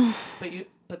now,"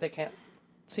 but they can't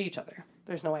see each other.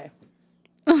 There's no way.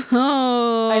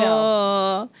 Oh, I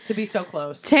know. To be so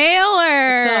close.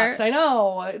 Taylor! It sucks. I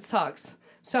know. It sucks.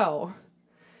 So,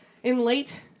 in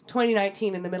late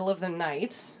 2019, in the middle of the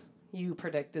night, you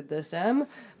predicted this, Em,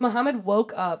 Mohammed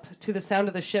woke up to the sound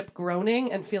of the ship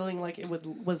groaning and feeling like it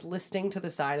was listing to the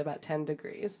side about 10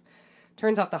 degrees.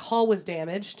 Turns out the hull was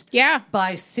damaged. Yeah.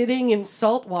 By sitting in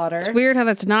salt water. It's weird how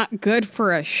that's not good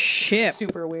for a ship.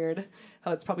 Super weird.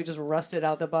 How it's probably just rusted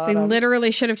out the bottom. They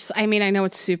literally should have I mean, I know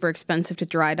it's super expensive to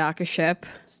dry dock a ship.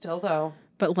 Still, though.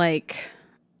 But, like...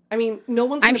 I mean, no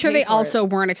one's I'm sure they also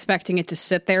it. weren't expecting it to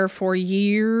sit there for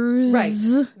years. Right.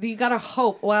 You gotta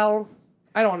hope. Well,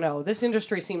 I don't know. This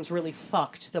industry seems really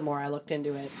fucked the more I looked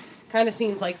into it. Kind of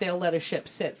seems like they'll let a ship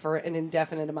sit for an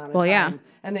indefinite amount of time. Yeah.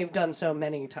 And they've done so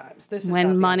many times. This is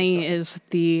when money is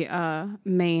the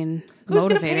main Who's motivator. Who's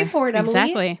going to pay for it, Emily?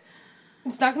 Exactly.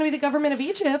 It's not going to be the government of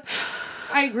Egypt.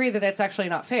 I agree that it's actually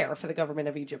not fair for the government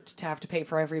of Egypt to have to pay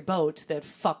for every boat that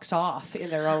fucks off in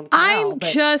their own canal. I'm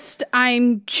just...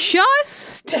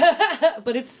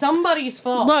 But it's somebody's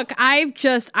fault. Look,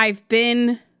 I've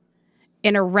been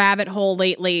in a rabbit hole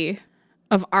lately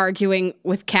of arguing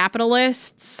with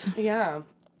capitalists. Yeah.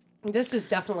 This is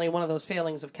definitely one of those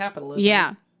failings of capitalism.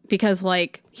 Yeah. Because,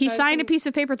 like, he signed a piece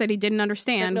of paper that he didn't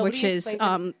understand, which is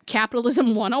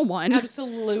Capitalism 101.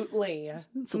 Absolutely.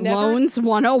 Loans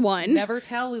 101. Never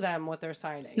tell them what they're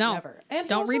signing. No. Never. And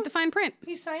don't read the fine print.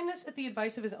 He signed this at the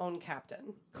advice of his own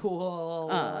captain. Cool.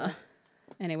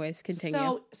 Anyways,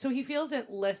 continue. So he feels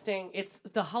it listing. It's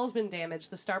the hull's been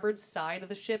damaged. The starboard side of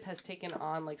the ship has taken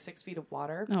on like 6 feet of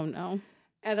water. Oh, no.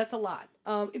 And that's a lot.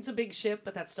 It's a big ship,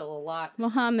 but that's still a lot.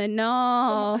 Mohammed,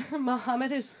 no. So,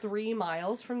 Mohammed is 3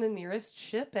 miles from the nearest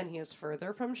ship, and he is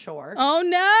further from shore. Oh,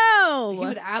 no. He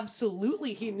would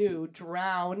absolutely, he knew,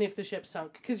 drown if the ship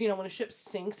sunk. Because, when a ship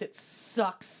sinks, it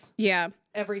sucks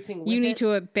everything with it. You need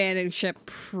to abandon ship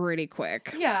pretty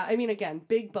quick. Yeah, I mean, again,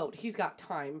 big boat. He's got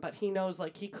time, but he knows,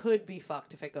 like, he could be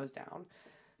fucked if it goes down.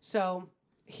 So,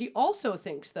 he also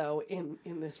thinks, though, in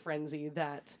this frenzy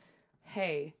that,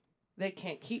 hey, they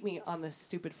can't keep me on this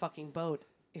stupid fucking boat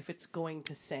if it's going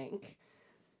to sink.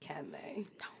 Can they?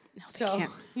 No, they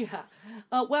can't. Yeah.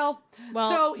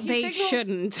 So they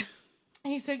shouldn't.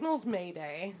 He signals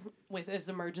Mayday with his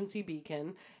emergency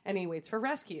beacon, and he waits for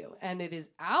rescue. And it is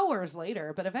hours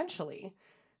later, but eventually,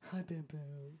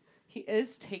 he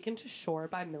is taken to shore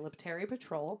by military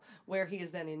patrol, where he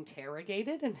is then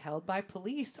interrogated and held by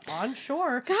police on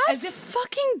shore. God as if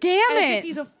fucking damn it. As if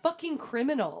he's a fucking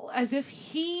criminal. As if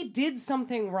he did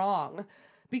something wrong.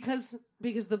 Because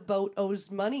the boat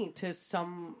owes money to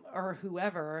some or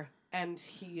whoever, and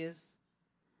he is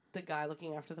the guy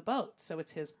looking after the boat. So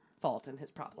it's his fault and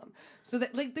his problem. So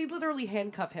that, like, they literally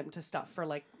handcuff him to stuff for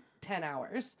like 10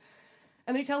 hours.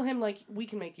 And they tell him, like, we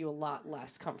can make you a lot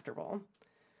less comfortable.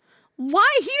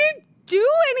 Why? He didn't do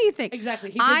anything.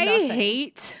 Exactly. He did nothing.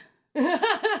 Hate.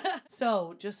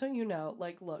 So, just so you know,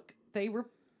 like, look, they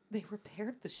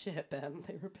repaired the ship, Em.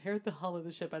 They repaired the hull of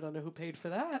the ship. I don't know who paid for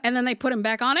that. And then they put him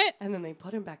back on it? And then they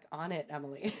put him back on it,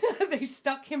 Emily. They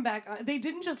stuck him back on. They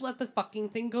didn't just let the fucking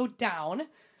thing go down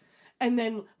and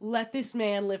then let this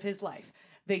man live his life.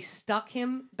 They stuck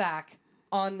him back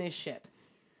on this ship.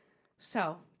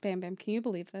 So. Bam Bam, can you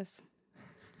believe this?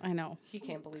 I know. He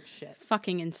can't believe shit.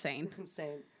 Fucking insane.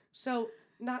 Insane. So,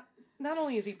 not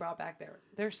only is he brought back there,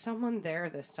 there's someone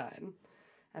there this time.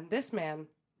 And this man,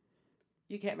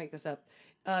 you can't make this up.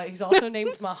 He's also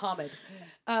named Mohammed.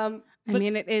 I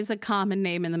mean, it is a common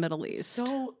name in the Middle East.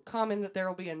 So common that there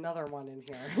will be another one in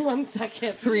here. 1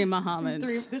 second. 3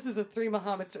 Mohammeds. This is a 3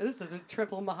 Mohammed. This is a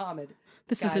triple Mohammed.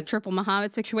 This is a triple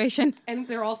Mohammed situation. And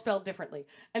they're all spelled differently.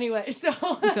 Anyway, so.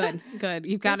 Good.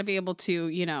 You've got to be able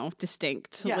to,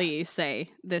 distinctly say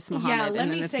this Mohammed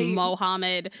and then this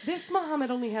Mohammed. This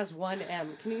Mohammed only has 1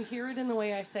 M. Can you hear it in the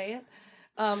way I say it?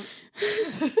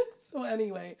 So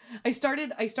anyway, I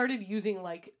started using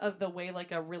like the way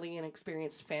like a really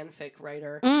inexperienced fanfic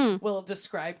writer will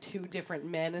describe 2 different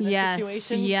men in a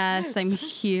situation. Yes, I'm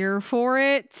here for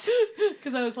it.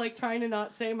 Because I was like trying to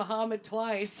not say Muhammad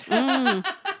twice.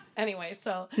 Anyway,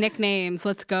 so nicknames,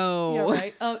 let's go. Yeah,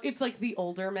 right. It's like the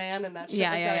older man and that shit.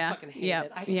 I fucking hate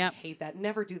it. I hate that.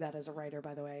 Never do that as a writer,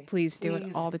 by the way. Please do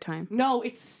it all the time. No,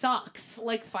 it sucks.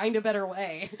 Like, find a better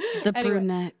way. The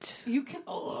brunette. You can.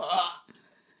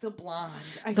 The blonde.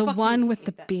 The one with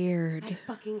the beard. I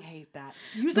fucking hate that.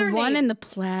 Use their name. The one in the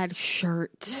plaid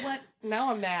shirt. You know what?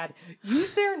 Now I'm mad.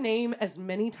 Use their name as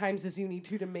many times as you need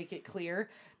to make it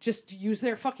clear. Just use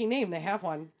their fucking name. They have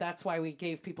one. That's why we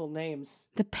gave people names.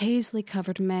 The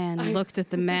paisley-covered man looked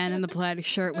at the man in the plaid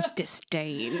shirt with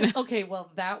disdain. Okay,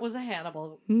 well, that was a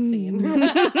Hannibal scene.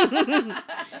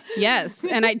 Yes,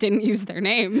 and I didn't use their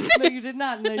names. No, you did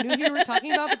not. And I knew you were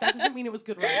talking about, but that doesn't mean it was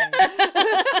good writing.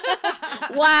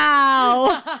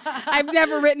 Wow. I've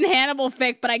never written Hannibal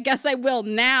fic, but I guess I will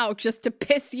now just to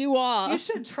piss you off. You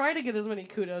should try to get as many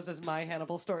kudos as my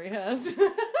Hannibal story has.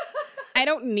 I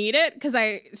don't need it because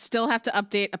I still have to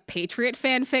update a Patriot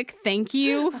fanfic. Thank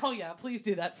you. Oh, yeah. Please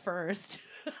do that first.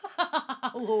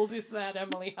 How old is that,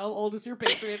 Emily? How old is your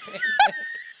Patriot fanfic?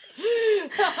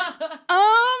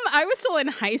 I was still in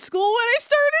high school when I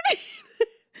started.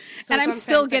 So and I'm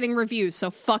still getting reviews,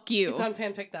 so fuck you. It's on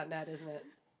fanfic.net, isn't it?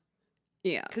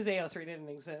 Yeah. Because AO3 didn't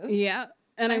exist. Yeah.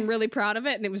 And I'm really proud of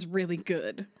it, and it was really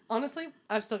good. Honestly,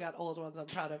 I've still got old ones I'm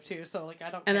proud of, too, so, like, I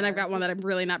don't care. And then I've got one that I'm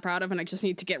really not proud of, and I just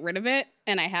need to get rid of it,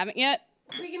 and I haven't yet.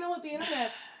 But you know what? The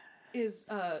internet is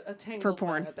a tangled for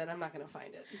porn. web, and I'm not going to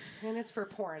find it. And it's for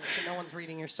porn, so no one's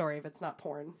reading your story if it's not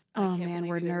porn. Oh, man,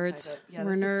 we're nerds. Yeah,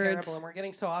 we're this nerds. is terrible, and we're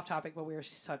getting so off topic, but we are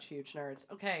such huge nerds.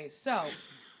 Okay, so...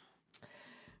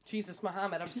 Jesus,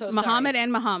 Muhammad. I'm so sorry. Muhammad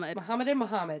and Muhammad. Muhammad and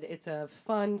Muhammad. It's a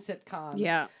fun sitcom.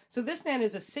 Yeah. So this man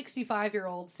is a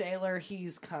 65-year-old sailor.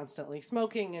 He's constantly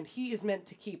smoking, and he is meant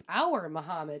to keep our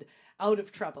Muhammad out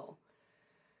of trouble.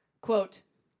 Quote,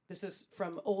 this is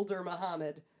from older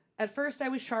Muhammad. At first I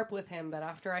was sharp with him, but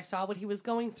after I saw what he was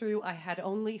going through, I had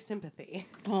only sympathy.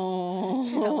 Oh.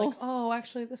 You know, like, oh,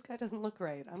 actually, this guy doesn't look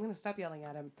right. I'm going to stop yelling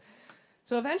at him.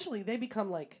 So eventually they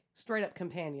become like straight up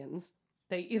companions.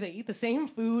 They eat the same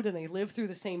food and they live through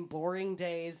the same boring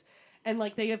days. And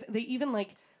like they even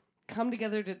like come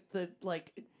together to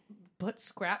put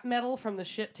scrap metal from the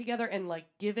ship together and like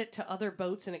give it to other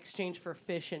boats in exchange for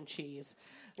fish and cheese.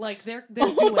 Like they're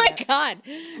Oh doing my it. God.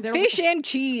 They're, Fish and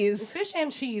cheese. Fish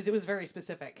and cheese. It was very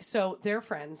specific. So they're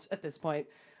friends at this point.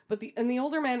 But the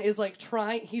older man is like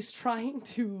he's trying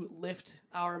to lift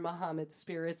our Muhammad's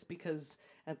spirits because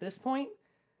at this point,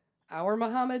 our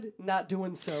Muhammad not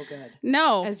doing so good.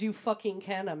 No. As you fucking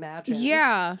can imagine.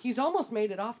 Yeah. He's almost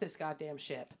made it off this goddamn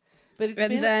ship. But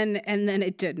And then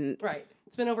it didn't. Right.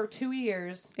 It's been over 2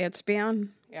 years. It's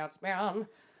been. Yeah, it's been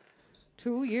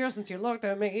 2 years since you looked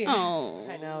at me. Oh.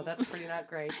 I know, that's pretty not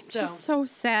great. Just so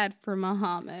sad for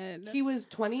Muhammad. He was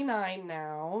 29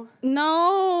 now.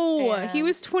 No. And He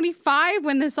was 25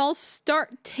 when this all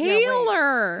started.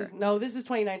 Taylor. No, this is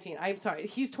 2019. I'm sorry.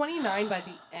 He's 29 by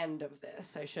the end of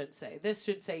this, I should say. This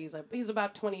should say he's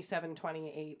about 27,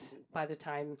 28 by the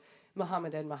time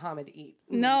Muhammad and Muhammad meet.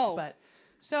 No. But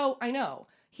so I know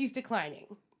he's declining.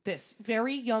 This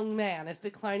very young man is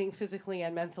declining physically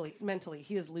and mentally.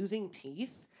 He is losing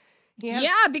teeth.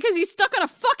 Yeah, because he's stuck on a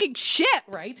fucking ship.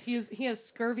 Right. He has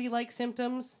scurvy-like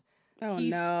symptoms. Oh,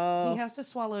 no. He has to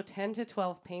swallow 10 to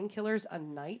 12 painkillers a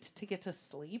night to get to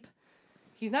sleep.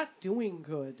 He's not doing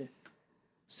good.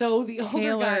 So the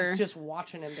older guy's just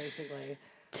watching him, basically.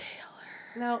 Taylor.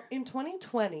 Now, in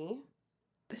 2020...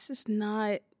 This is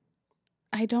not...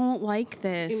 I don't like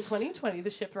this. In 2020, the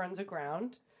ship runs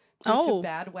aground due to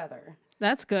bad weather.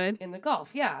 That's good. In the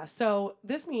Gulf, yeah. So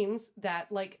this means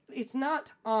that, like, it's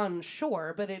not on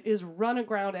shore, but it is run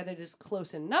aground and it is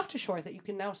close enough to shore that you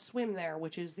can now swim there,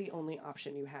 which is the only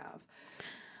option you have.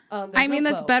 I mean,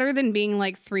 that's better than being,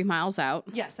 like, 3 miles out.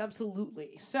 Yes,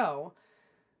 absolutely. So,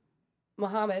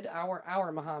 Muhammad,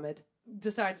 our Muhammad,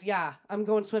 decides, yeah, I'm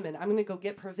going swimming. I'm going to go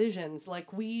get provisions.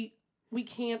 Like, we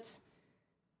can't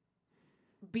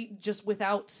be just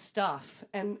without stuff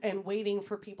and waiting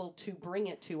for people to bring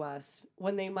it to us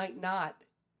when they might not.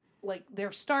 Like,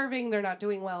 they're starving, they're not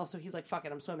doing well, so he's like, fuck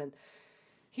it, I'm swimming.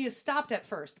 He is stopped at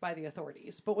first by the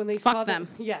authorities, but when they saw them,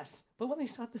 yes, but when they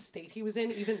saw the state he was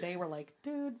in, even they were like,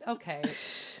 dude, okay.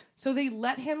 So they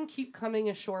let him keep coming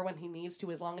ashore when he needs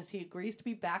to, as long as he agrees to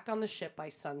be back on the ship by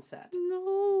sunset.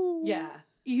 No. Yeah.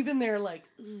 Even they're like,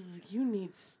 you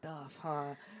need stuff,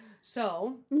 huh?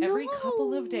 So, every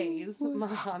couple of days,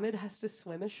 Muhammad has to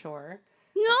swim ashore.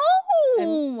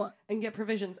 No! And get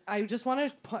provisions. I just want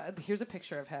to put, here's a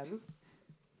picture of him.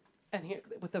 And here,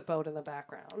 with the boat in the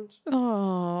background.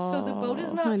 Oh, so the boat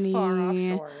is not far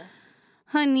offshore.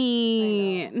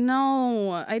 Honey,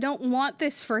 no, I don't want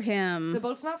this for him. The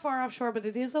boat's not far offshore, but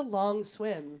it is a long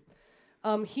swim.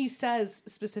 He says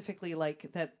specifically,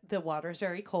 like, that the water's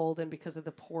very cold, and because of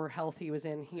the poor health he was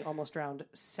in, he almost drowned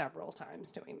several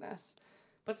times doing this.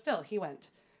 But still, he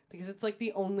went, because it's, like,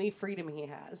 the only freedom he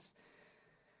has.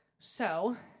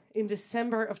 So, in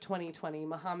December of 2020,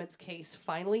 Muhammad's case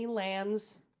finally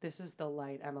lands. This is the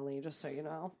light, Emily, just so you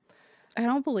know. I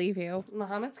don't believe you.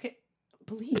 Muhammad's case...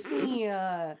 Believe me,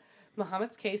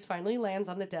 Muhammad's case finally lands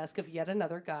on the desk of yet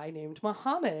another guy named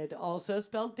Muhammad, also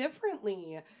spelled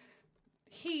differently.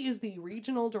 He is the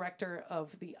regional director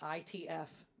of the ITF,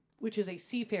 which is a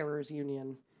seafarers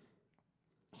union.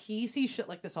 He sees shit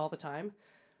like this all the time,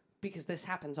 because this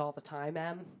happens all the time,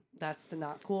 Em. That's the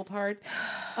not cool part.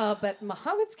 But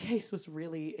Muhammad's case was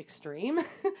really extreme.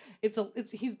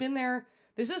 He's been there.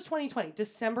 This is 2020,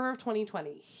 December of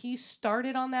 2020. He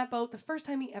started on that boat. The first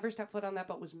time he ever stepped foot on that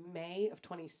boat was May of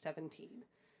 2017.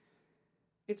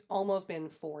 It's almost been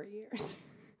 4 years.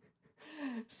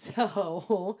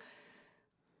 So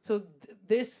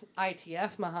this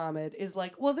ITF Muhammad is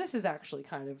like, well, this is actually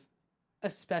kind of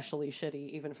especially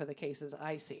shitty, even for the cases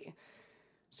I see.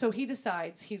 So he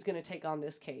decides he's going to take on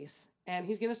this case, and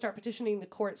he's going to start petitioning the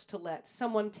courts to let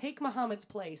someone take Muhammad's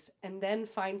place and then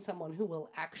find someone who will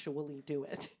actually do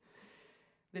it.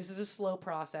 This is a slow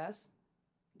process.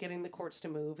 Getting the courts to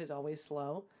move is always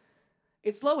slow.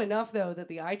 It's slow enough, though, that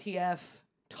the ITF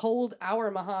told our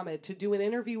Muhammad to do an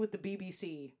interview with the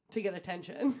BBC to get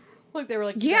attention. Like, they were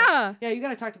like, you got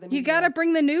to talk to the media. You got to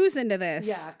bring the news into this.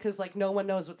 Yeah, because, like, no one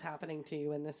knows what's happening to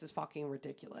you, and this is fucking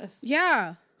ridiculous.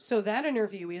 Yeah. So that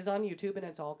interview is on YouTube, and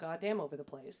it's all goddamn over the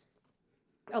place.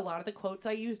 A lot of the quotes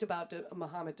I used about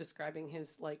Muhammad describing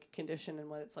his, like, condition and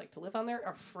what it's like to live on there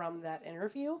are from that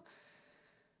interview.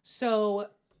 So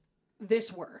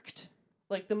this worked.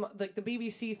 Like, the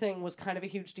BBC thing was kind of a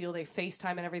huge deal. They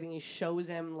FaceTime and everything. He shows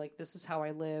him, like, this is how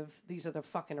I live. These are the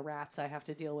fucking rats I have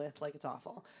to deal with. Like, it's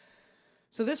awful.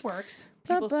 So this works.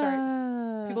 People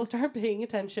start paying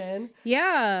attention.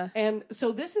 Yeah. And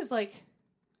so this is, like,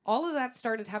 all of that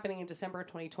started happening in December of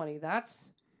 2020. That's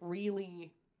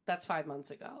 5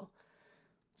 months ago.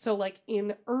 So like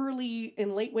in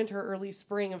late winter, early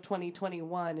spring of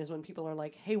 2021 is when people are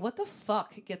like, hey, what the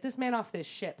fuck? Get this man off this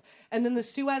ship. And then the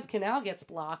Suez Canal gets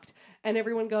blocked and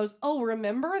everyone goes, oh,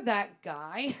 remember that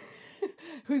guy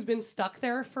who's been stuck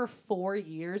there for 4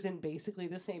 years in basically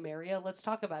the same area? Let's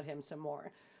talk about him some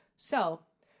more. So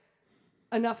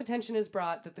enough attention is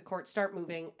brought that the courts start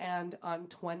moving. And on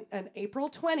April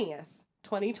 20th,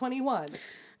 2021...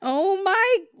 Oh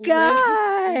my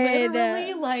God.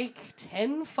 Literally like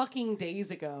 10 fucking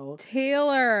days ago.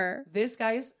 Taylor. This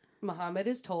guy's, Mohammed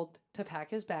is told to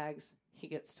pack his bags. He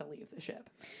gets to leave the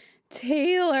ship.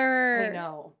 Taylor. I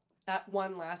know. That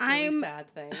one last really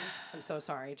sad thing. I'm so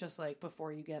sorry. Just like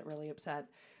before you get really upset.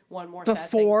 One more sad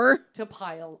thing to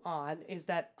pile on is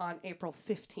that on April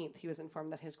 15th, he was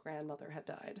informed that his grandmother had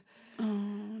died. Oh,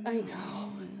 no.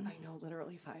 I know,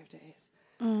 literally 5 days.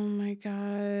 Oh my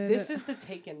God. This is the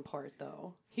taken part,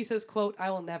 though. He says, quote,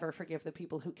 I will never forgive the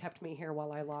people who kept me here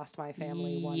while I lost my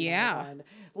family one by one.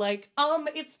 Like,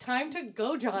 it's time to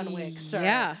go, John Wick, sir.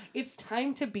 Yeah. It's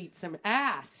time to beat some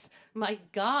ass. My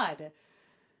God.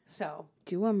 So.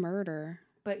 Do a murder.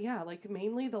 But yeah, like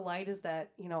mainly the light is that,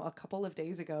 a couple of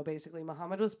days ago, basically,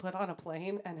 Mohammed was put on a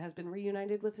plane and has been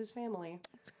reunited with his family.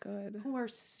 That's good. Who are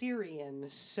Syrian,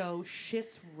 so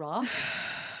shit's rough.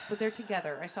 But they're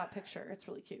together. I saw a picture. It's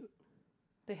really cute.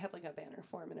 They had like a banner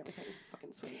for him and everything.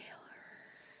 Fucking sweet. Taylor.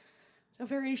 A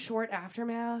very short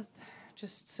aftermath.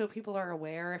 Just so people are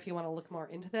aware, if you want to look more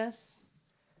into this.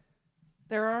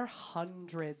 There are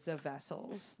hundreds of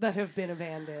vessels that have been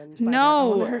abandoned by their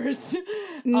owners.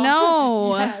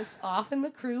 No. Yes. Often the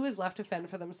crew is left to fend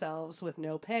for themselves with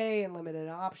no pay and limited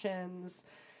options.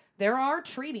 There are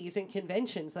treaties and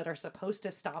conventions that are supposed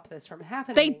to stop this from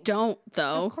happening. They don't,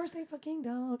 though. Of course they fucking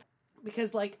don't.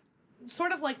 Because,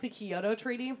 sort of like the Kyoto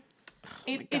Treaty,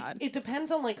 it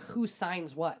depends on, who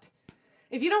signs what.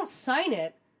 If you don't sign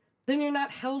it, then you're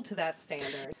not held to that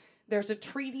standard. There's a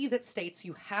treaty that states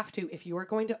you have to, if you are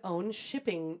going to own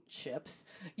shipping ships,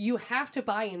 you have to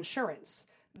buy insurance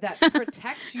that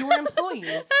protects your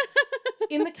employees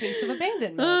in the case of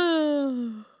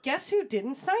abandonment. Guess who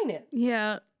didn't sign it?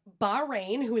 Yeah.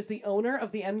 Bahrain, who is the owner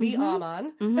of the MV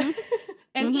Aman,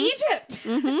 and Egypt,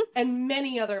 and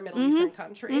many other Middle Eastern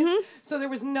countries. So there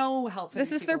was no help for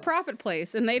This is their profit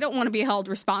place, and they don't want to be held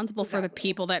responsible for the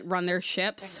people that run their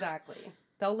ships. Exactly.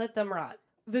 They'll let them rot.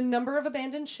 The number of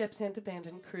abandoned ships and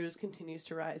abandoned crews continues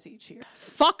to rise each year.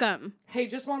 Fuck them. Hey,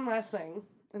 just one last thing,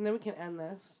 and then we can end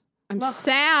this. I'm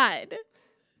sad.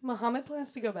 Mohammed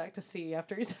plans to go back to sea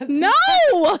after he's had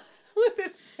No! with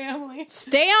his family.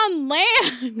 Stay on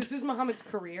land. This is Mohammed's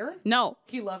career. No.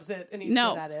 He loves it, and he's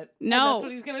No. good at it. No. And that's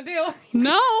what he's going to do. He's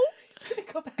going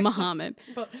to go back. Mohammed.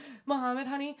 But Mohammed,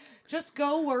 honey, just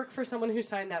go work for someone who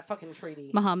signed that fucking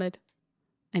treaty. Mohammed,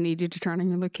 I need you to turn on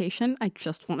your location. I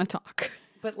just want to talk.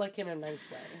 But, in a nice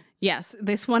way. Yes,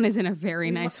 this one is in a very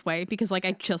nice way because, I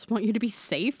just want you to be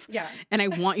safe. Yeah. And I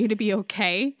want you to be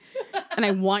okay. And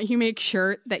I want you to make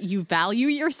sure that you value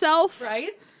yourself.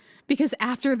 Right? Because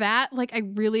after that, I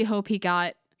really hope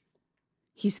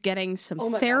he's getting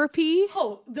some therapy. God.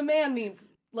 Oh, the man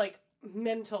needs,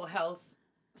 mental health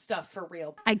stuff for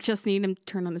real. I just need him to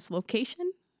turn on his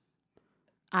location.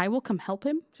 I will come help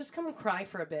him. Just come and cry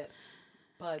for a bit.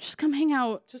 But just come hang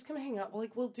out.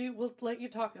 We'll let you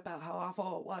talk about how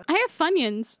awful it was. I have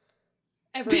Funyuns.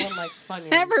 Everyone likes Funyuns.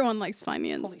 Everyone likes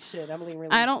Funyuns. Holy shit, Emily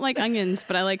really... I don't like onions,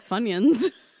 but I like Funyuns.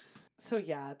 So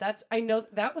yeah, I know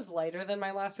that was lighter than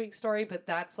my last week's story, but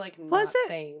that's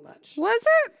saying much. Was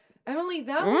it? Emily,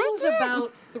 that one was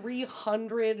about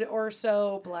 300 or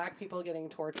so black people getting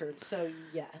tortured, so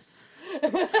yes.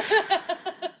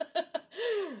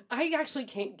 I actually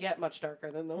can't get much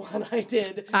darker than the one I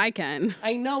did. I can.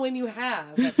 I know, and you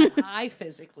have, but I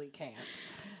physically can't.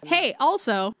 Hey,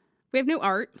 also, we have new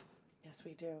art. Yes,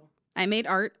 we do. I made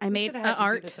art. I made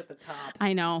art. Do this at the top.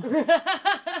 I know.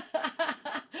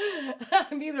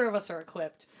 Neither of us are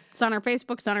equipped. It's on our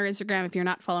Facebook. It's on our Instagram. If you're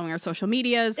not following our social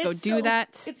medias, go do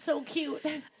that. It's so cute.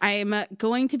 I'm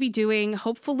going to be doing,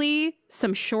 hopefully,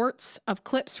 some shorts of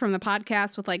clips from the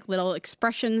podcast with little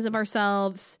expressions of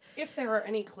ourselves. If there are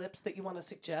any clips that you want to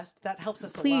suggest, that helps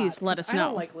us Please a lot. let us know. I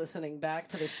don't like listening back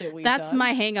to the shit we've That's done. my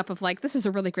hang up of this is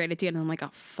a really great idea. And I'm like, oh,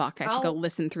 fuck, I have to go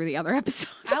listen through the other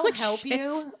episodes. I'll help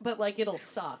you, but it'll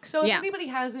suck. So if Yeah. anybody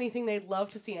has anything they'd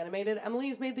love to see animated,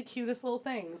 Emily's made the cutest little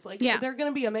things. Yeah. They're going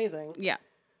to be amazing. Yeah.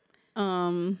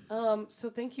 So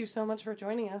thank you so much for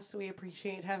joining us. We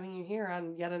appreciate having you here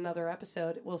on yet another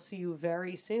episode. We'll see you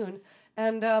very soon.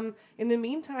 And in the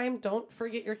meantime, don't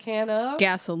forget your can of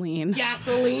Gasoline.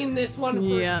 This one for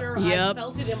sure. Yep. I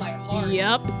felt it in my heart.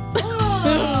 Yep.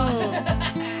 Oh.